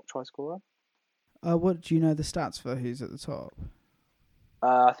the top try scorer? What do you know the stats for who's at the top?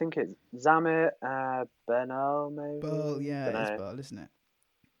 I think it's Zammit, Bernal maybe. Burl, yeah, it's Burl, isn't it?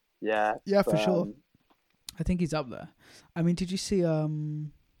 Yeah. Yeah, for sure. I think he's up there. I mean, did you see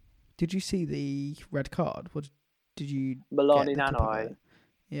the red card? What did you? Milani Nanai.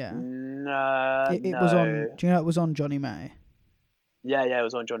 Yeah. No. It was on. Do you know it was on Johnny May? Yeah, it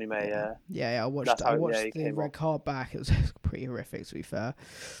was on Johnny May. Yeah. I watched the red card back. It was pretty horrific, to be fair.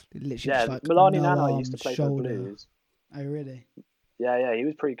 Literally just like Milani Nanai used to play for the Blues. Oh really? Yeah, he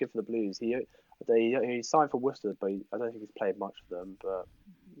was pretty good for the Blues. He signed for Worcester, but I don't think he's played much for them. But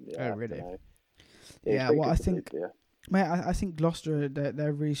oh really? Yeah, well, I think, mate, I think Gloucester they're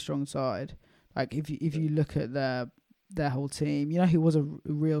a really strong side. Like if you look at their whole team, you know who was a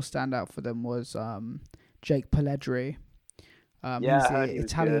real standout for them was Jake Pelledri. He's the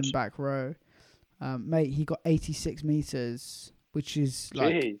Italian back row. Mate, he got 86 meters, which is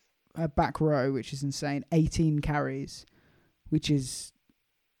like a back row, which is insane. 18 carries, which is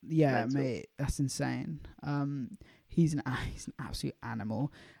mental. Mate, that's insane. He's an absolute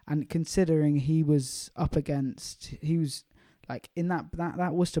animal, and considering he was like in that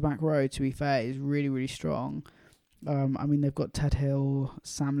Worcester back row, to be fair, is really, really strong. I mean, they've got Ted Hill,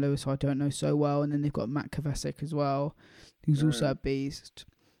 Sam Lewis, who I don't know so well, and then they've got Matt Kovacic as well, who's also a beast.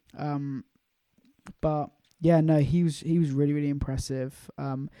 But yeah, no, he was really, really impressive.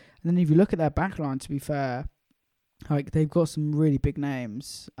 And then if you look at their backline, to be fair, like they've got some really big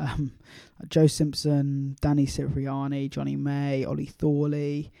names. Joe Simpson, Danny Cipriani, Johnny May, Ollie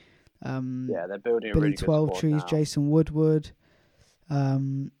Thorley. They're building a Billy really good 12 squad Trees, now. Jason Woodward.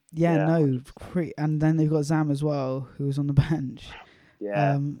 And then they've got Zam as well, who was on the bench.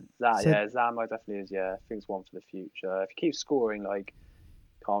 Yeah, Zamo definitely is. Yeah, I think it's one for the future. If he keeps scoring, like,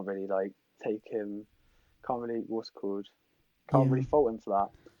 can't really like take him. Can't really really fault him for that.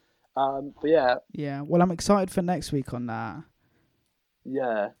 But yeah. Yeah. Well, I'm excited for next week on that.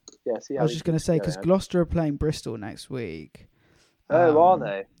 Yeah. See how I was just going to say because Gloucester are playing Bristol next week. Oh, are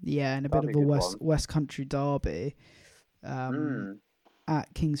they? Yeah, in a bit of a West Country derby.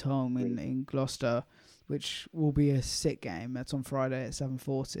 At Kingsholm in Gloucester, which will be a sick game. That's on Friday at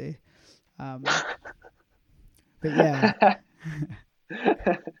 7:40. But yeah,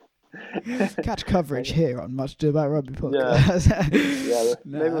 catch coverage here on Much Ado About Rugby podcast.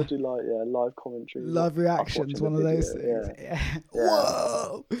 Maybe we'll do live commentary, live reactions. One of those things. Yeah.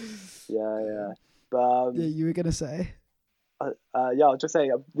 Whoa. Yeah. But you were gonna say. I'll just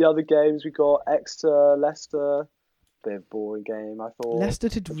say the other games we got Exeter, Leicester. Bit of boring game, I thought.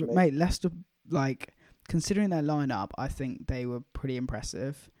 Leicester, like, considering their lineup, I think they were pretty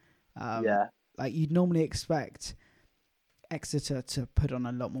impressive. Like, you'd normally expect Exeter to put on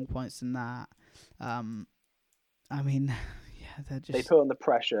a lot more points than that. I mean, they're just... They put on the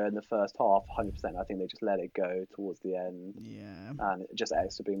pressure in the first half, 100%. I think they just let it go towards the end. Yeah. And just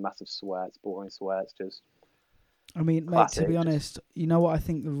Exeter being massive sweats, boring sweats, just... I mean, classic. Mate, to be honest, you know what I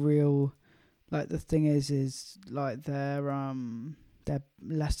think the real... Like, the thing is like their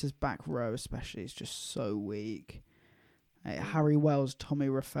Leicester's back row especially is just so weak. Like, Harry Wells, Tommy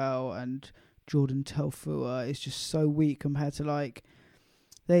Raffel, and Jordan Telfua is just so weak compared to like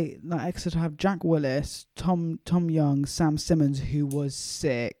Exeter have Jack Willis, Tom Young, Sam Simmons, who was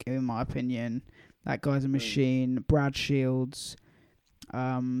sick in my opinion. That guy's a machine. Brad Shields,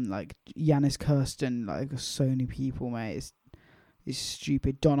 like Yanis Kirsten, like so many people, mate. It's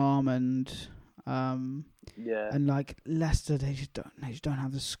stupid. Don Armand. And like Leicester, they just don't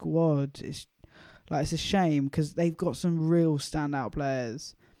have the squad. It's a shame because they've got some real standout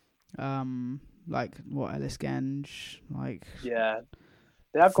players, like Ellis Genge, like they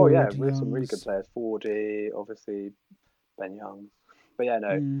have got some really good players. Fordy, obviously Ben Young, but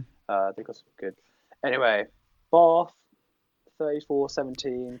they got some good. Anyway, Bath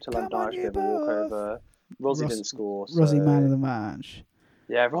 34-17 to London Irish, bit of a walkover. Rossi didn't score. Rossi man of the match.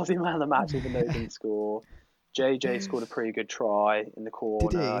 Yeah, Rossi man of the match, even though he didn't score. JJ scored a pretty good try in the corner.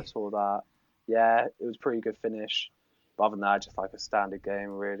 Did he? I saw that. Yeah, it was a pretty good finish. But other than that, just like a standard game,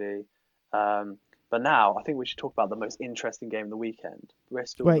 really. But now, I think we should talk about the most interesting game of the weekend.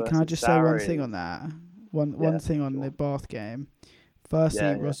 Bristol versus can I just say one thing on that? One thing on the Bath game.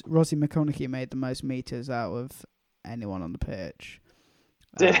 Firstly, Rossi McConaughey made the most meters out of anyone on the pitch.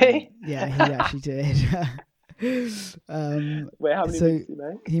 Did he? Yeah, he actually did. Wait, how many meters did he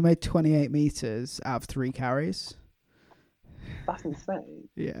make? He made 28 meters out of 3 carries. That's insane.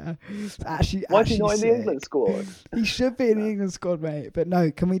 Yeah. Why is he not in the England squad? He should be in the England squad, mate. But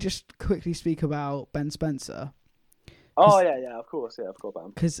no, can we just quickly speak about Ben Spencer? Oh, yeah, of course. Yeah, I've got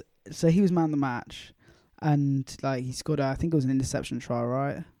about him. So he was man of the match. And like he scored, I think it was an interception try,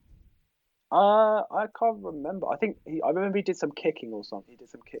 right? I can't remember. I remember he did some kicking or something. He did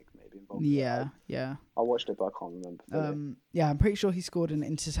some kick maybe involved. Yeah. I watched it, but I can't remember. I'm pretty sure he scored an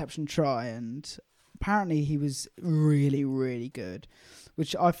interception try, and apparently he was really, really good,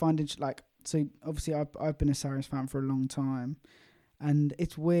 which I find like. So obviously, I've been a Sarries fan for a long time, and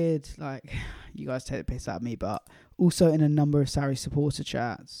it's weird. Like you guys take the piss out of me, but also in a number of Sarries supporter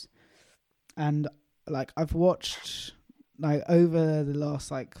chats, and like I've watched. Like over the last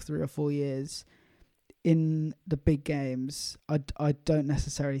like 3 or 4 years, in the big games, I don't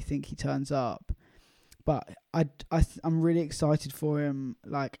necessarily think he turns up, but I'm really excited for him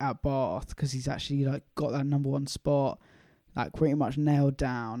like at Bath because he's actually like got that number 1 spot, like pretty much nailed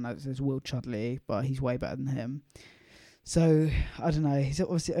down. Like, there's Will Chudley, but he's way better than him. So I don't know. He's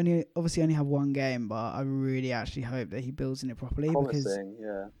obviously only have 1 game, but I really actually hope that he builds in it properly. Promising,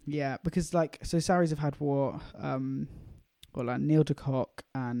 because like so Sarries have had like Neil de Kock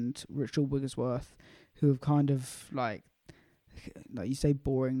and Richard Wigglesworth, who have kind of like you say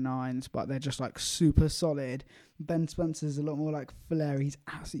boring 9s, but they're just like super solid. Ben Spencer's a lot more like flair. He's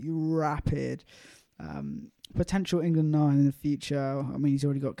absolutely rapid. Potential England 9 in the future. I mean, he's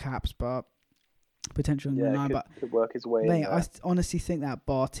already got caps, but potential England 9. But could work his way mate, in there. I honestly think that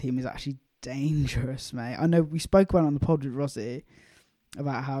Bar team is actually dangerous, mate. I know we spoke about it on the pod with Rossi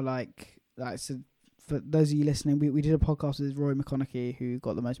about how so for those of you listening, we did a podcast with Roy McConaughey, who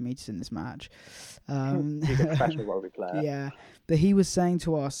got the most meters in this match. He's a professional rugby player. Yeah, but he was saying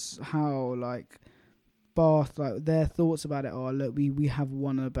to us how Bath, their thoughts about it are, look, we have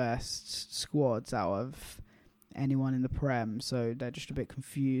one of the best squads out of anyone in the Prem, so they're just a bit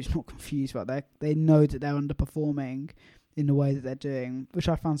confused. Not confused, but they know that they're underperforming in the way that they're doing, which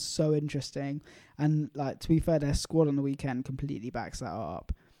I found so interesting. And to be fair, their squad on the weekend completely backs that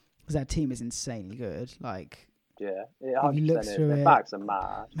up, because their team is insanely good. Yeah, if you look through their backs are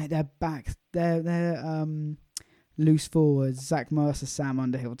mad. Mate, their backs, they're loose forwards: Zach Mercer, Sam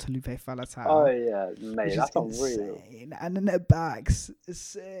Underhill, Talupe Falatau. Oh yeah, mate, that's unreal. And then their backs is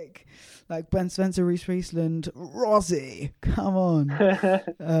sick. Ben Spencer, Reece Friesland, Rossi, come on,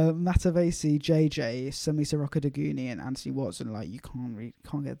 Matavesi, JJ, Semi Soroka Daguni, and Anthony Watson. You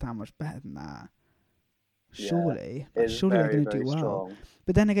can't get that much better than that. Surely, surely they're going to do well. Strong.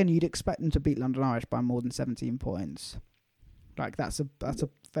 But then again, you'd expect them to beat London Irish by more than 17 points. That's a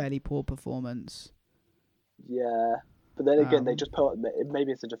fairly poor performance. Yeah, but then again, they just put,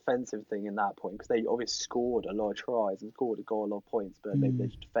 maybe it's a defensive thing in that point, because they obviously scored a lot of tries and scored a lot of points, but maybe their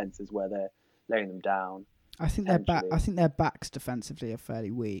defense is where they're laying them down. I think their backs defensively are fairly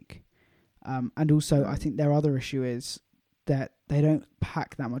weak, and also I think their other issue is that they don't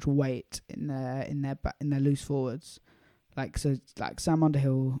pack that much weight in their loose forwards. Sam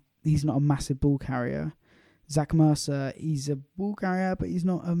Underhill, he's not a massive ball carrier. Zach Mercer, he's a ball carrier, but he's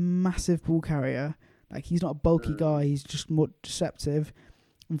not a massive ball carrier. He's not a bulky guy, he's just more deceptive.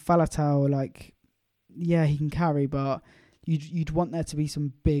 And Falatau, he can carry, but you'd want there to be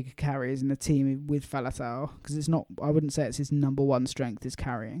some big carriers in the team with Falatau, because it's not. I wouldn't say it's his number one strength is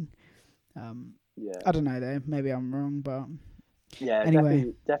carrying. I don't know though. Maybe I'm wrong, but yeah,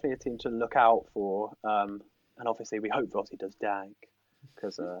 anyway, definitely a team to look out for. And obviously, we hope Rossi does dank,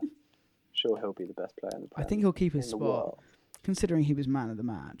 because sure he'll be the best player in the Prem. I think he'll keep his spot, considering he was man of the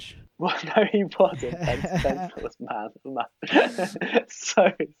match. Well, no, he wasn't. Ben Spencer was man of the match.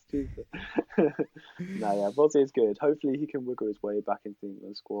 So stupid. No, yeah, Rossi is good. Hopefully, he can wiggle his way back into the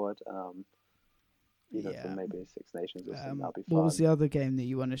England squad. For maybe Six Nations or something. That'll be fun. What was the other game that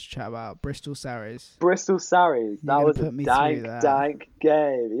you wanted to chat about? Bristol Sarries. Bristol Sarries. That was a dank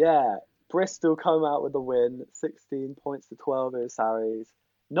game. Yeah. Bristol come out with a win, 16 points to 12 over Sarries.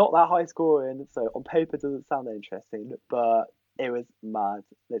 Not that high scoring, so on paper it doesn't sound that interesting, but it was mad.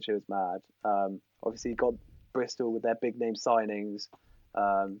 Literally, it was mad. Obviously, you got Bristol with their big name signings,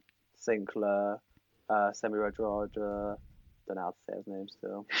 Sinclair, Semi Radradra, don't know how to say his name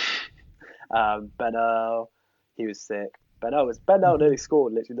still. Benno, he was sick. Benno nearly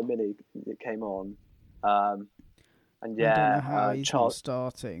scored literally the minute it came on. And yeah, I don't know how he's not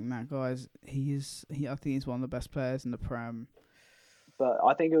starting. That guy's I think he's one of the best players in the Prem. But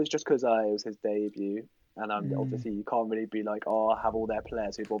I think it was just because it was his debut, and obviously you can't really be have all their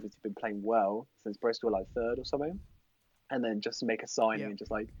players who've obviously been playing well since Bristol third or something, and then just make a signing and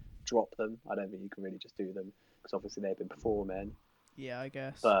just drop them. I don't think you can really just do them, because obviously they've been performing. Yeah, I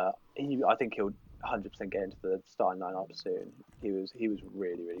guess. But I think he'll 100% get into the starting lineup soon. He was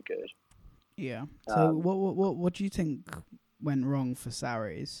really, really good. Yeah. So what do you think went wrong for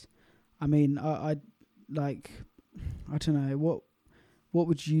Sarries? I mean, I don't know, what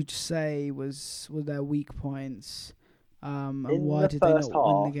would you say were their weak points, and why did they not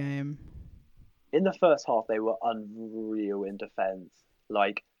win the game? In the first half, they were unreal in defence.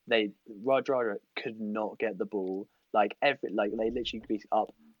 Radradra could not get the ball. They literally could be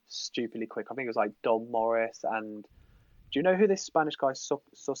up stupidly quick. I think it was Dom Morris and. Do you know who this Spanish guy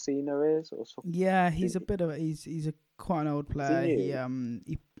Sosina is? Yeah, he's he's quite an old player.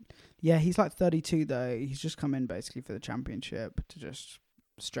 He's 32 though. He's just come in basically for the championship to just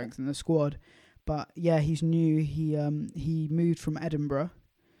strengthen the squad. But yeah, he's new. He moved from Edinburgh.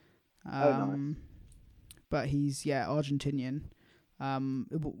 Nice. But he's Argentinian. How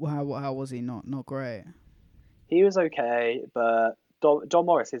was he? Not great. He was okay, but Dom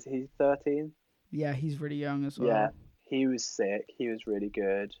Morris he's 13. Yeah, he's really young as well. Yeah. He was sick. He was really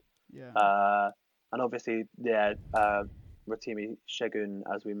good. Yeah. And obviously, Rotimi Shegun,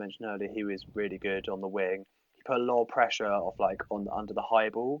 as we mentioned earlier, he was really good on the wing. He put a lot of pressure off under the high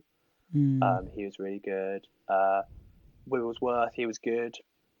ball. He was really good. Wigglesworth, he was good.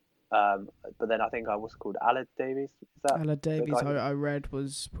 But then I think what's it called, Aled Davies? Aled Davies, I read,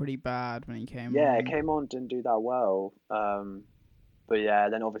 was pretty bad when he came on. Yeah, it came on, didn't do that well. But yeah,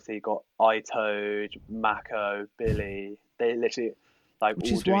 then obviously you got iToad, Mako, Billy. They literally like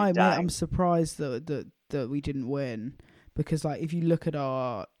Which all is doing why, mate, I'm dank. surprised that we didn't win, because like if you look at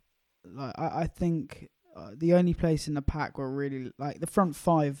our, like I think the only place in the pack were really like the front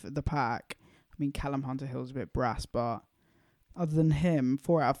five of the pack. I mean, Callum Hunter Hill's a bit brass, but other than him,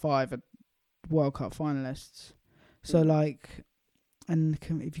 4 out of 5 are World Cup finalists. So like, and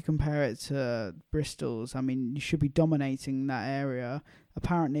if you compare it to Bristol's, I mean, you should be dominating that area.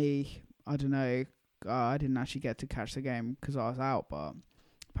 Apparently, I don't know. I didn't actually get to catch the game because I was out, but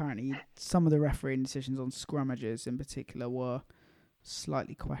apparently some of the refereeing decisions on scrummages in particular were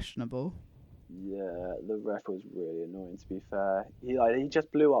slightly questionable. Yeah, the ref was really annoying. To be fair, he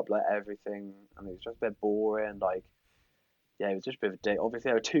just blew up like everything, and it was just a bit boring. Like, yeah, it was just a bit of a day. Obviously,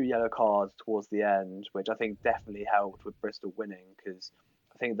 there were 2 yellow cards towards the end, which I think definitely helped with Bristol winning because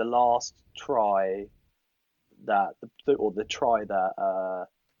I think the last try that the try that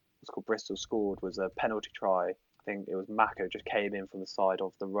what's called Bristol scored was a penalty try. I think it was Mako just came in from the side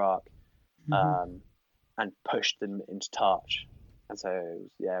of the ruck, Hmm. um, and pushed them into touch, and so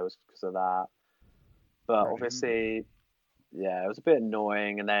it was because of that. But Brilliant. obviously, yeah, it was a bit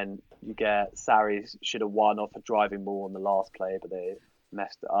annoying. And then you get Sarri should have won off a driving ball on the last play, but they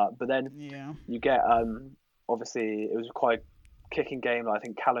messed it up. But then Yeah. you get obviously it was quite a kicking game. I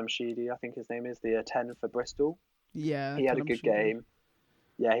think Callum Sheedy, I think his name is the 10 for Bristol. Yeah, He had a Callum good Sheedy. game.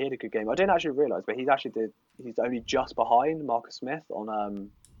 Yeah, he had a good game. I didn't actually realise, but he's only just behind Marcus Smith on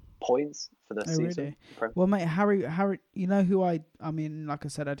points for the Oh, season. really? Well, mate, Harry, you know who I mean, like I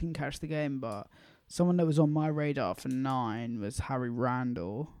said, I didn't catch the game, but someone that was on my radar for 9 was Harry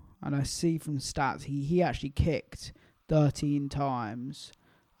Randall. And I see from stats, he actually kicked 13 times,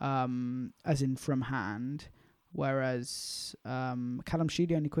 as in from hand, whereas Callum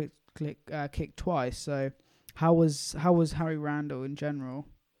Sheedy only kicked twice. So how was Harry Randall in general?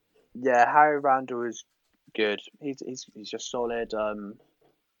 Yeah, Harry Randall is good. He's just solid.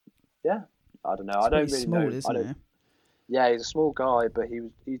 Yeah, I don't know. I But don't he's really small, know. I isn't don't. he? Yeah, he's a small guy, but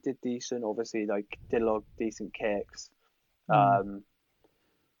he did decent. Obviously, like did a lot of decent kicks. Mm. Um,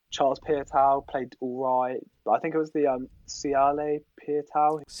 Charles Piutau played all right, but I think it was the Ciale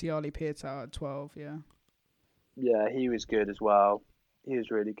Piutau. Ciali Pietà at 12, yeah. Yeah, he was good as well. He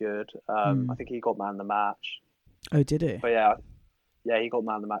was really good. I Mm. think he got man of the match. Oh, did he? But yeah, he got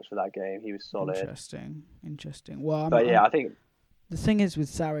man of the match for that game. He was solid. Interesting, interesting. Well, But yeah, I think the thing is with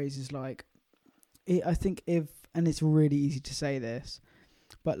Saris is like, I think if, and it's really easy to say this,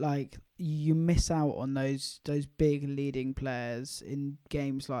 but like you miss out on those big leading players in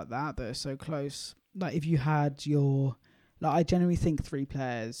games like that are so close. Like if you had your, like I generally think 3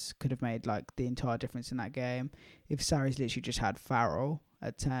 players could have made like the entire difference in that game. If Saris literally just had Farrell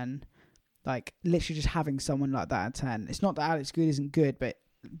at 10, like literally just having someone like that at 10. It's not that Alex Good isn't good, but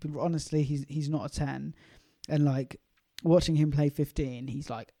honestly, he's not a 10. And like watching him play 15,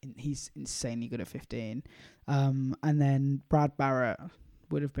 he's insanely good at 15. And then Brad Barrett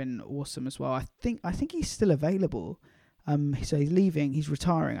would have been awesome as well. I think he's still available. So he's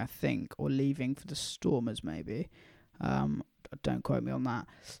retiring, I think, or leaving for the Stormers maybe. Don't quote me on that,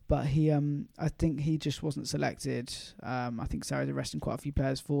 but I think he just wasn't selected. I think Sarri's arresting quite a few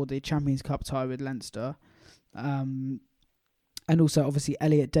players for the Champions Cup tie with Leinster, and also obviously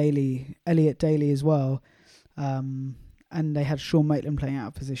Elliot Daly as well. And they had Sean Maitland playing out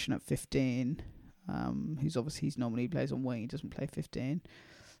of position at 15, he's normally plays on wing, he doesn't play 15.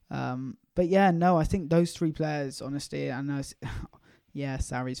 But yeah, no, I think those 3 players, honestly, I know, yeah,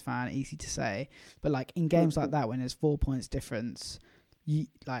 Sarri's fan, easy to say, but like in games like that when there's 4 points difference,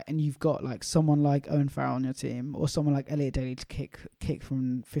 and you've got like someone like Owen Farrell on your team or someone like Elliot Daly to kick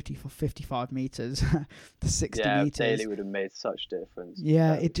from 55 meters to 60 yeah, meters. Daly would have made such difference in Yeah,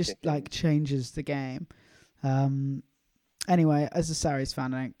 terms it of just kicking. like changes the game. Anyway, as a Sarries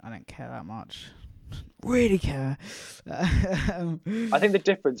fan, I don't care that much. Really care. I think the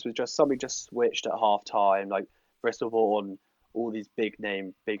difference was just somebody just switched at half time. Like Bristol brought on all these big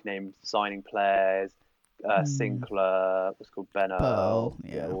name signing players, Sinclair, what's called Benno, Pearl,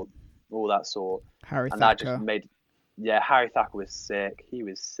 yeah, yeah. all that sort, Harry and that just Thacker. made, yeah, Harry Thacker was sick. He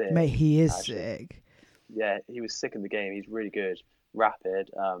was Mate, sick he is actually. sick. Yeah, he was sick in the game. He's really good, rapid.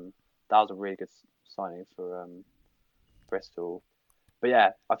 That was a really good signing for Bristol. But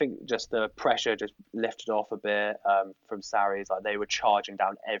yeah, I think just the pressure just lifted off a bit from Sarries. Like they were charging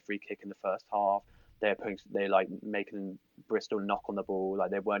down every kick in the first half. They like making Bristol knock on the ball.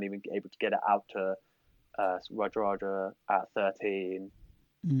 Like they weren't even able to get it out to Roger at 13.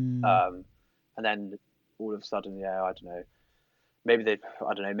 Mm. And then all of a sudden, yeah, I don't know. I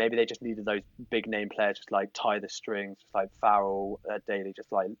don't know, maybe they just needed those big name players, just like tie the strings, just like Farrell, Daly,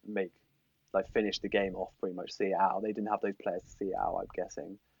 just like finish the game off, pretty much see it out. They didn't have those players to see it out, I'm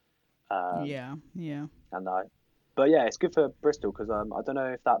guessing. Um, Yeah, yeah. and but yeah, it's good for Bristol because I don't know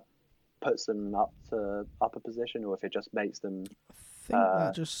if that puts them up to upper position or if it just makes them. I think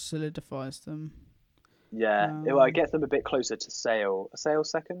that just solidifies them. Yeah, it gets them a bit closer to Sale. A Sale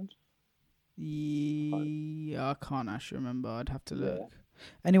second? Yeah, I can't actually remember. I'd have to look. Yeah.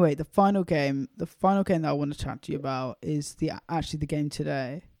 Anyway, the final game that I want to chat to you about is the game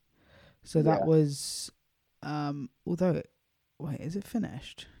today. So that was, although, wait, is it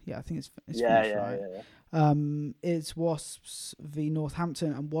finished? Yeah, I think it's finished, right? Yeah. It's Wasps v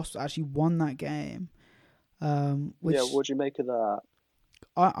Northampton, and Wasps actually won that game. Which, yeah, what do you make of that?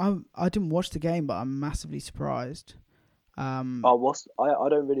 I didn't watch the game, but I'm massively surprised. I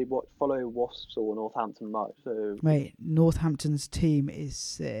don't really follow Wasps or Northampton much. So mate, Northampton's team is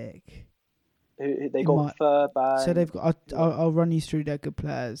sick. They got Furbank. So they've got. I'll run you through their good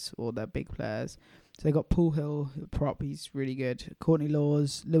players or their big players. So they got Paul Hill, prop. He's really good. Courtney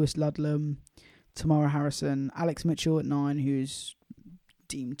Laws, Lewis Ludlam, Tamara Harrison, Alex Mitchell at 9, who's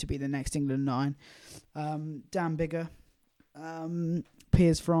deemed to be the next England 9. Dan Bigger,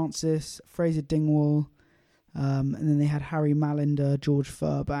 Piers Francis, Fraser Dingwall, and then they had Harry Malinder, George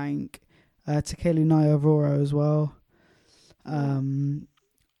Furbank, Takelu Nayavoro as well. On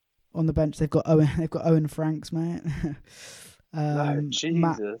the bench they've got Owen Franks, mate.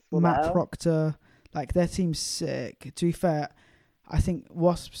 Matt Proctor. Like, their team's sick. To be fair, I think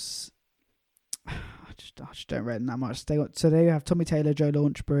Wasps, I just don't rate them that much. They have Tommy Taylor, Joe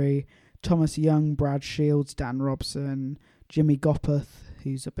Launchbury, Thomas Young, Brad Shields, Dan Robson, Jimmy Gopperth,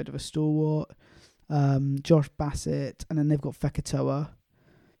 who's a bit of a stalwart, Josh Bassett, and then they've got Fekatoa.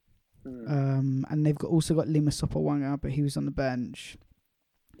 And they've also got Lima Sopawanga, but he was on the bench.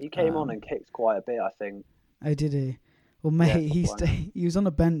 He came on and kicked quite a bit, I think. Oh, did he? Well, mate, he was on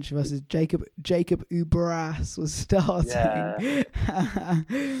the bench versus Jacob Ubras was starting. Yeah.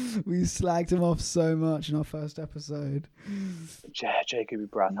 We slagged him off so much in our first episode. Yeah, Jacob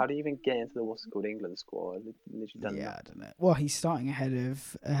Ubras. How do you even get into the what's called England squad? I don't know. Well, he's starting ahead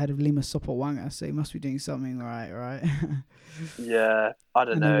of Lima Sopawanga, so he must be doing something right. Yeah, I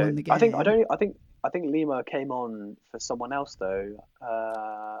don't know. I think Lima came on for someone else though.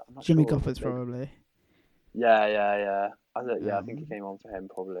 I'm not Jimmy sure. Gopperth probably. Yeah. I think he came on for him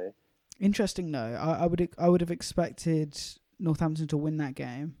probably. Interesting though. I would have expected Northampton to win that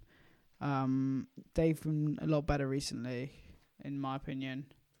game. They've been a lot better recently, in my opinion.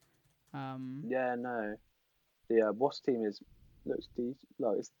 The Wasps team looks decent.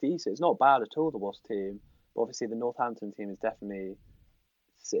 No, it's decent. It's not bad at all, the Wasps team. But obviously the Northampton team is definitely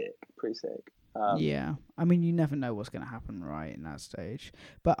sick, pretty sick. Yeah, I mean, you never know what's going to happen, right, in that stage.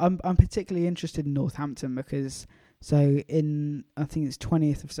 But I'm particularly interested in Northampton because I think it's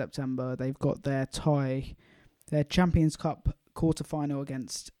 20th of September, they've got their Champions Cup quarterfinal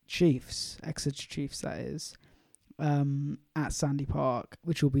against Chiefs, Exeter Chiefs that is, at Sandy Park,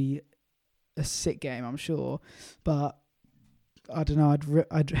 which will be a sick game, I'm sure. But I don't know.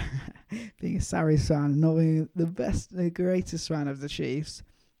 I'd being a Sarries fan, not being the greatest fan of the Chiefs,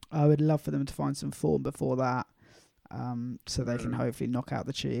 I would love for them to find some form before that, so they can hopefully knock out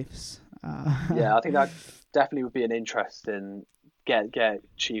the Chiefs. Yeah, I think that definitely would be an interesting get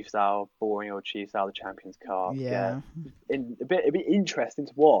Chiefs out, boring old Chiefs out of the Champions Cup. Yeah, it'd be interesting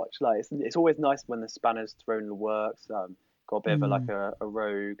to watch. Like it's always nice when the Spanners thrown in the works. Got a bit of a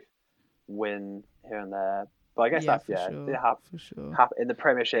rogue win here and there. But I guess that's for sure. In the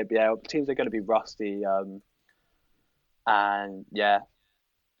Premiership, teams are going to be rusty, and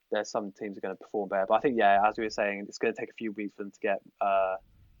there's some teams are going to perform better. But I think as we were saying, it's going to take a few weeks for them to get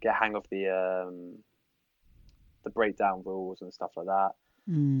hang of the breakdown rules and stuff like that.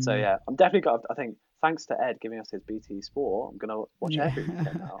 So I'm definitely I think thanks to Ed giving us his BT Sport, I'm going to watch every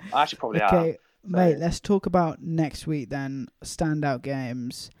weekend now. I actually probably am. Mate, let's talk about next week then. Standout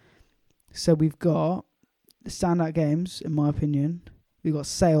games. So we've got the standout games, in my opinion. We've got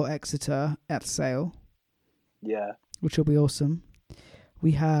Sale Exeter at Sale. Yeah. Which will be awesome.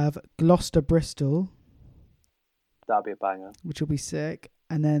 We have Gloucester Bristol. That'll be a banger. Which will be sick.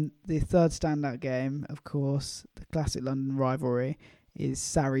 And then the third standout game, of course, the classic London rivalry, is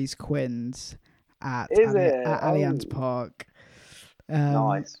Sarries Quins at Allianz Park.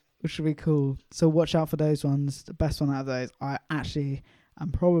 Nice. Which will be cool. So watch out for those ones. The best one out of those. I actually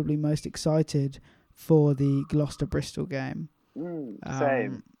am probably most excited for the Gloucester Bristol game.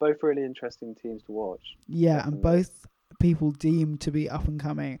 Same. Both really interesting teams to watch. Yeah, definitely. And people deem to be up and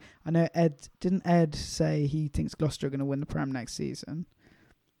coming. I know Ed say he thinks Gloucester are going to win the Prem next season?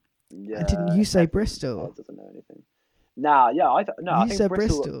 Yeah. And didn't you say Bristol? Doesn't know anything. Nah, yeah, I think said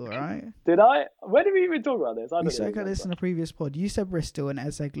Bristol, right? Did I? When did we even talk about this? We spoke about this in a previous pod. You said Bristol and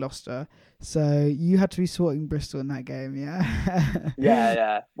Ed said Gloucester, so you had to be sorting Bristol in that game, yeah.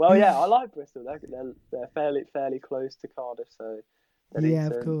 yeah. Well, yeah, I like Bristol. They're fairly close to Cardiff, so they're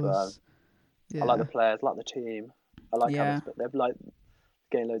decent, of course. I like the players, I like the team. I like how they're like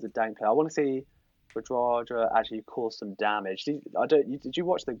getting loads of dank play. I want to see Radradra actually cause some damage. Did you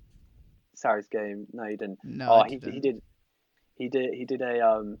watch the Sarries game? No, you didn't. No, he did. He did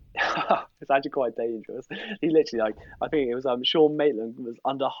a it's actually quite dangerous. He literally I think it was Sean Maitland was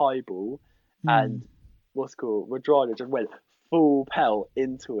under high ball and Radradra just went full pelt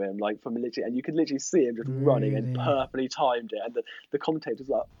into him from literally, and you could literally see him just running and perfectly timed it, and the commentator's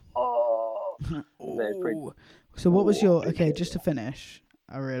like, So what was your just to finish,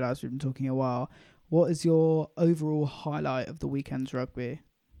 I realise we've been talking a while, what is your overall highlight of the weekend's rugby?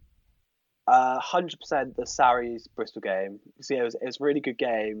 100% the Sarries Bristol game. See, it was a really good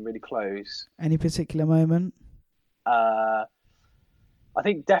game, really close. Any particular moment? I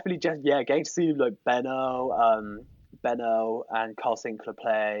think definitely just getting to see Benno and Carl Sinclair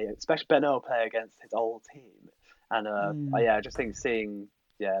play, especially Benno play against his old team, and just think seeing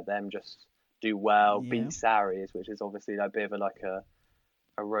them just do well, beat Sarries, which is obviously a bit of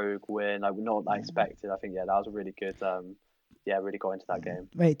a rogue win, not that expected. I think that was a really good. Really got into that game.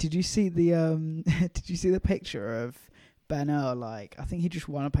 Wait, did you see the picture of Benno? I think he just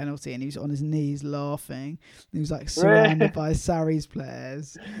won a penalty and he was on his knees laughing. He was surrounded by Sarries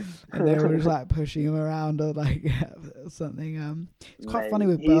players, and they were just pushing him around or something. It's quite funny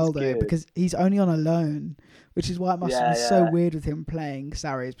with Baldo because he's only on a loan, which is why it must be so weird with him playing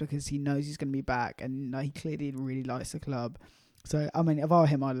Sarries, because he knows he's going to be back and he clearly really likes the club. So I mean, if I were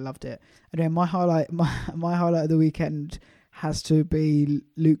him, I'd have loved it. Anyway, my highlight of the weekend has to be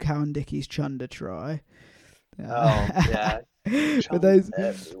Luke Cowan-Dickey's Chunder try. For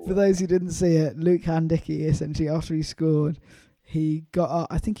those who didn't see it, Luke Cowan-Dickey essentially, after he scored, he got up.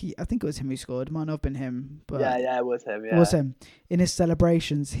 I think it was him who scored. It might not have been him, but it was him. Yeah, it was him. In his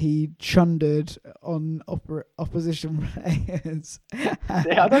celebrations, he chundered on opposition players.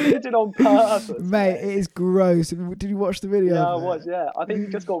 I don't think he did on purpose. Mate, it is gross. Did you watch the video? Yeah, I watched. Yeah, I think he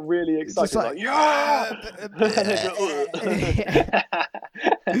just got really excited.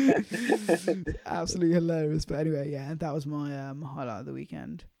 Absolutely hilarious. But anyway, that was my highlight of the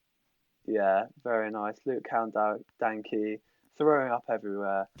weekend. Yeah, very nice. Luke Cowan-Dickey throwing up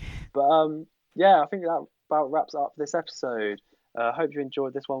everywhere. But I think that about wraps up this episode. I hope you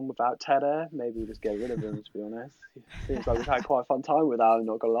enjoyed this one without Tedder. Maybe we'll just get rid of him, to be honest. Seems like we've had quite a fun time without him,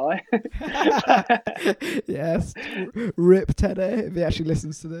 not gonna lie. Yes. Rip Tedder, if he actually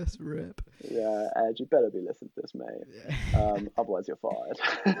listens to this. Rip. Yeah, Ed, you better be listening to this, mate. Yeah. Otherwise you're fired.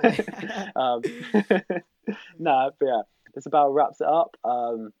 But this about wraps it up.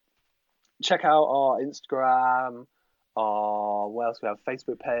 Check out our Instagram, what else we have?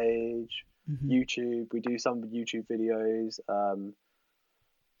 Facebook page, YouTube. We do some YouTube videos.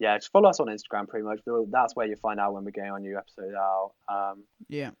 Just follow us on Instagram pretty much. That's where you find out when we're getting our new episode out. And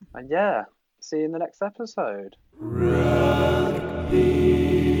see you in the next episode. Rugby.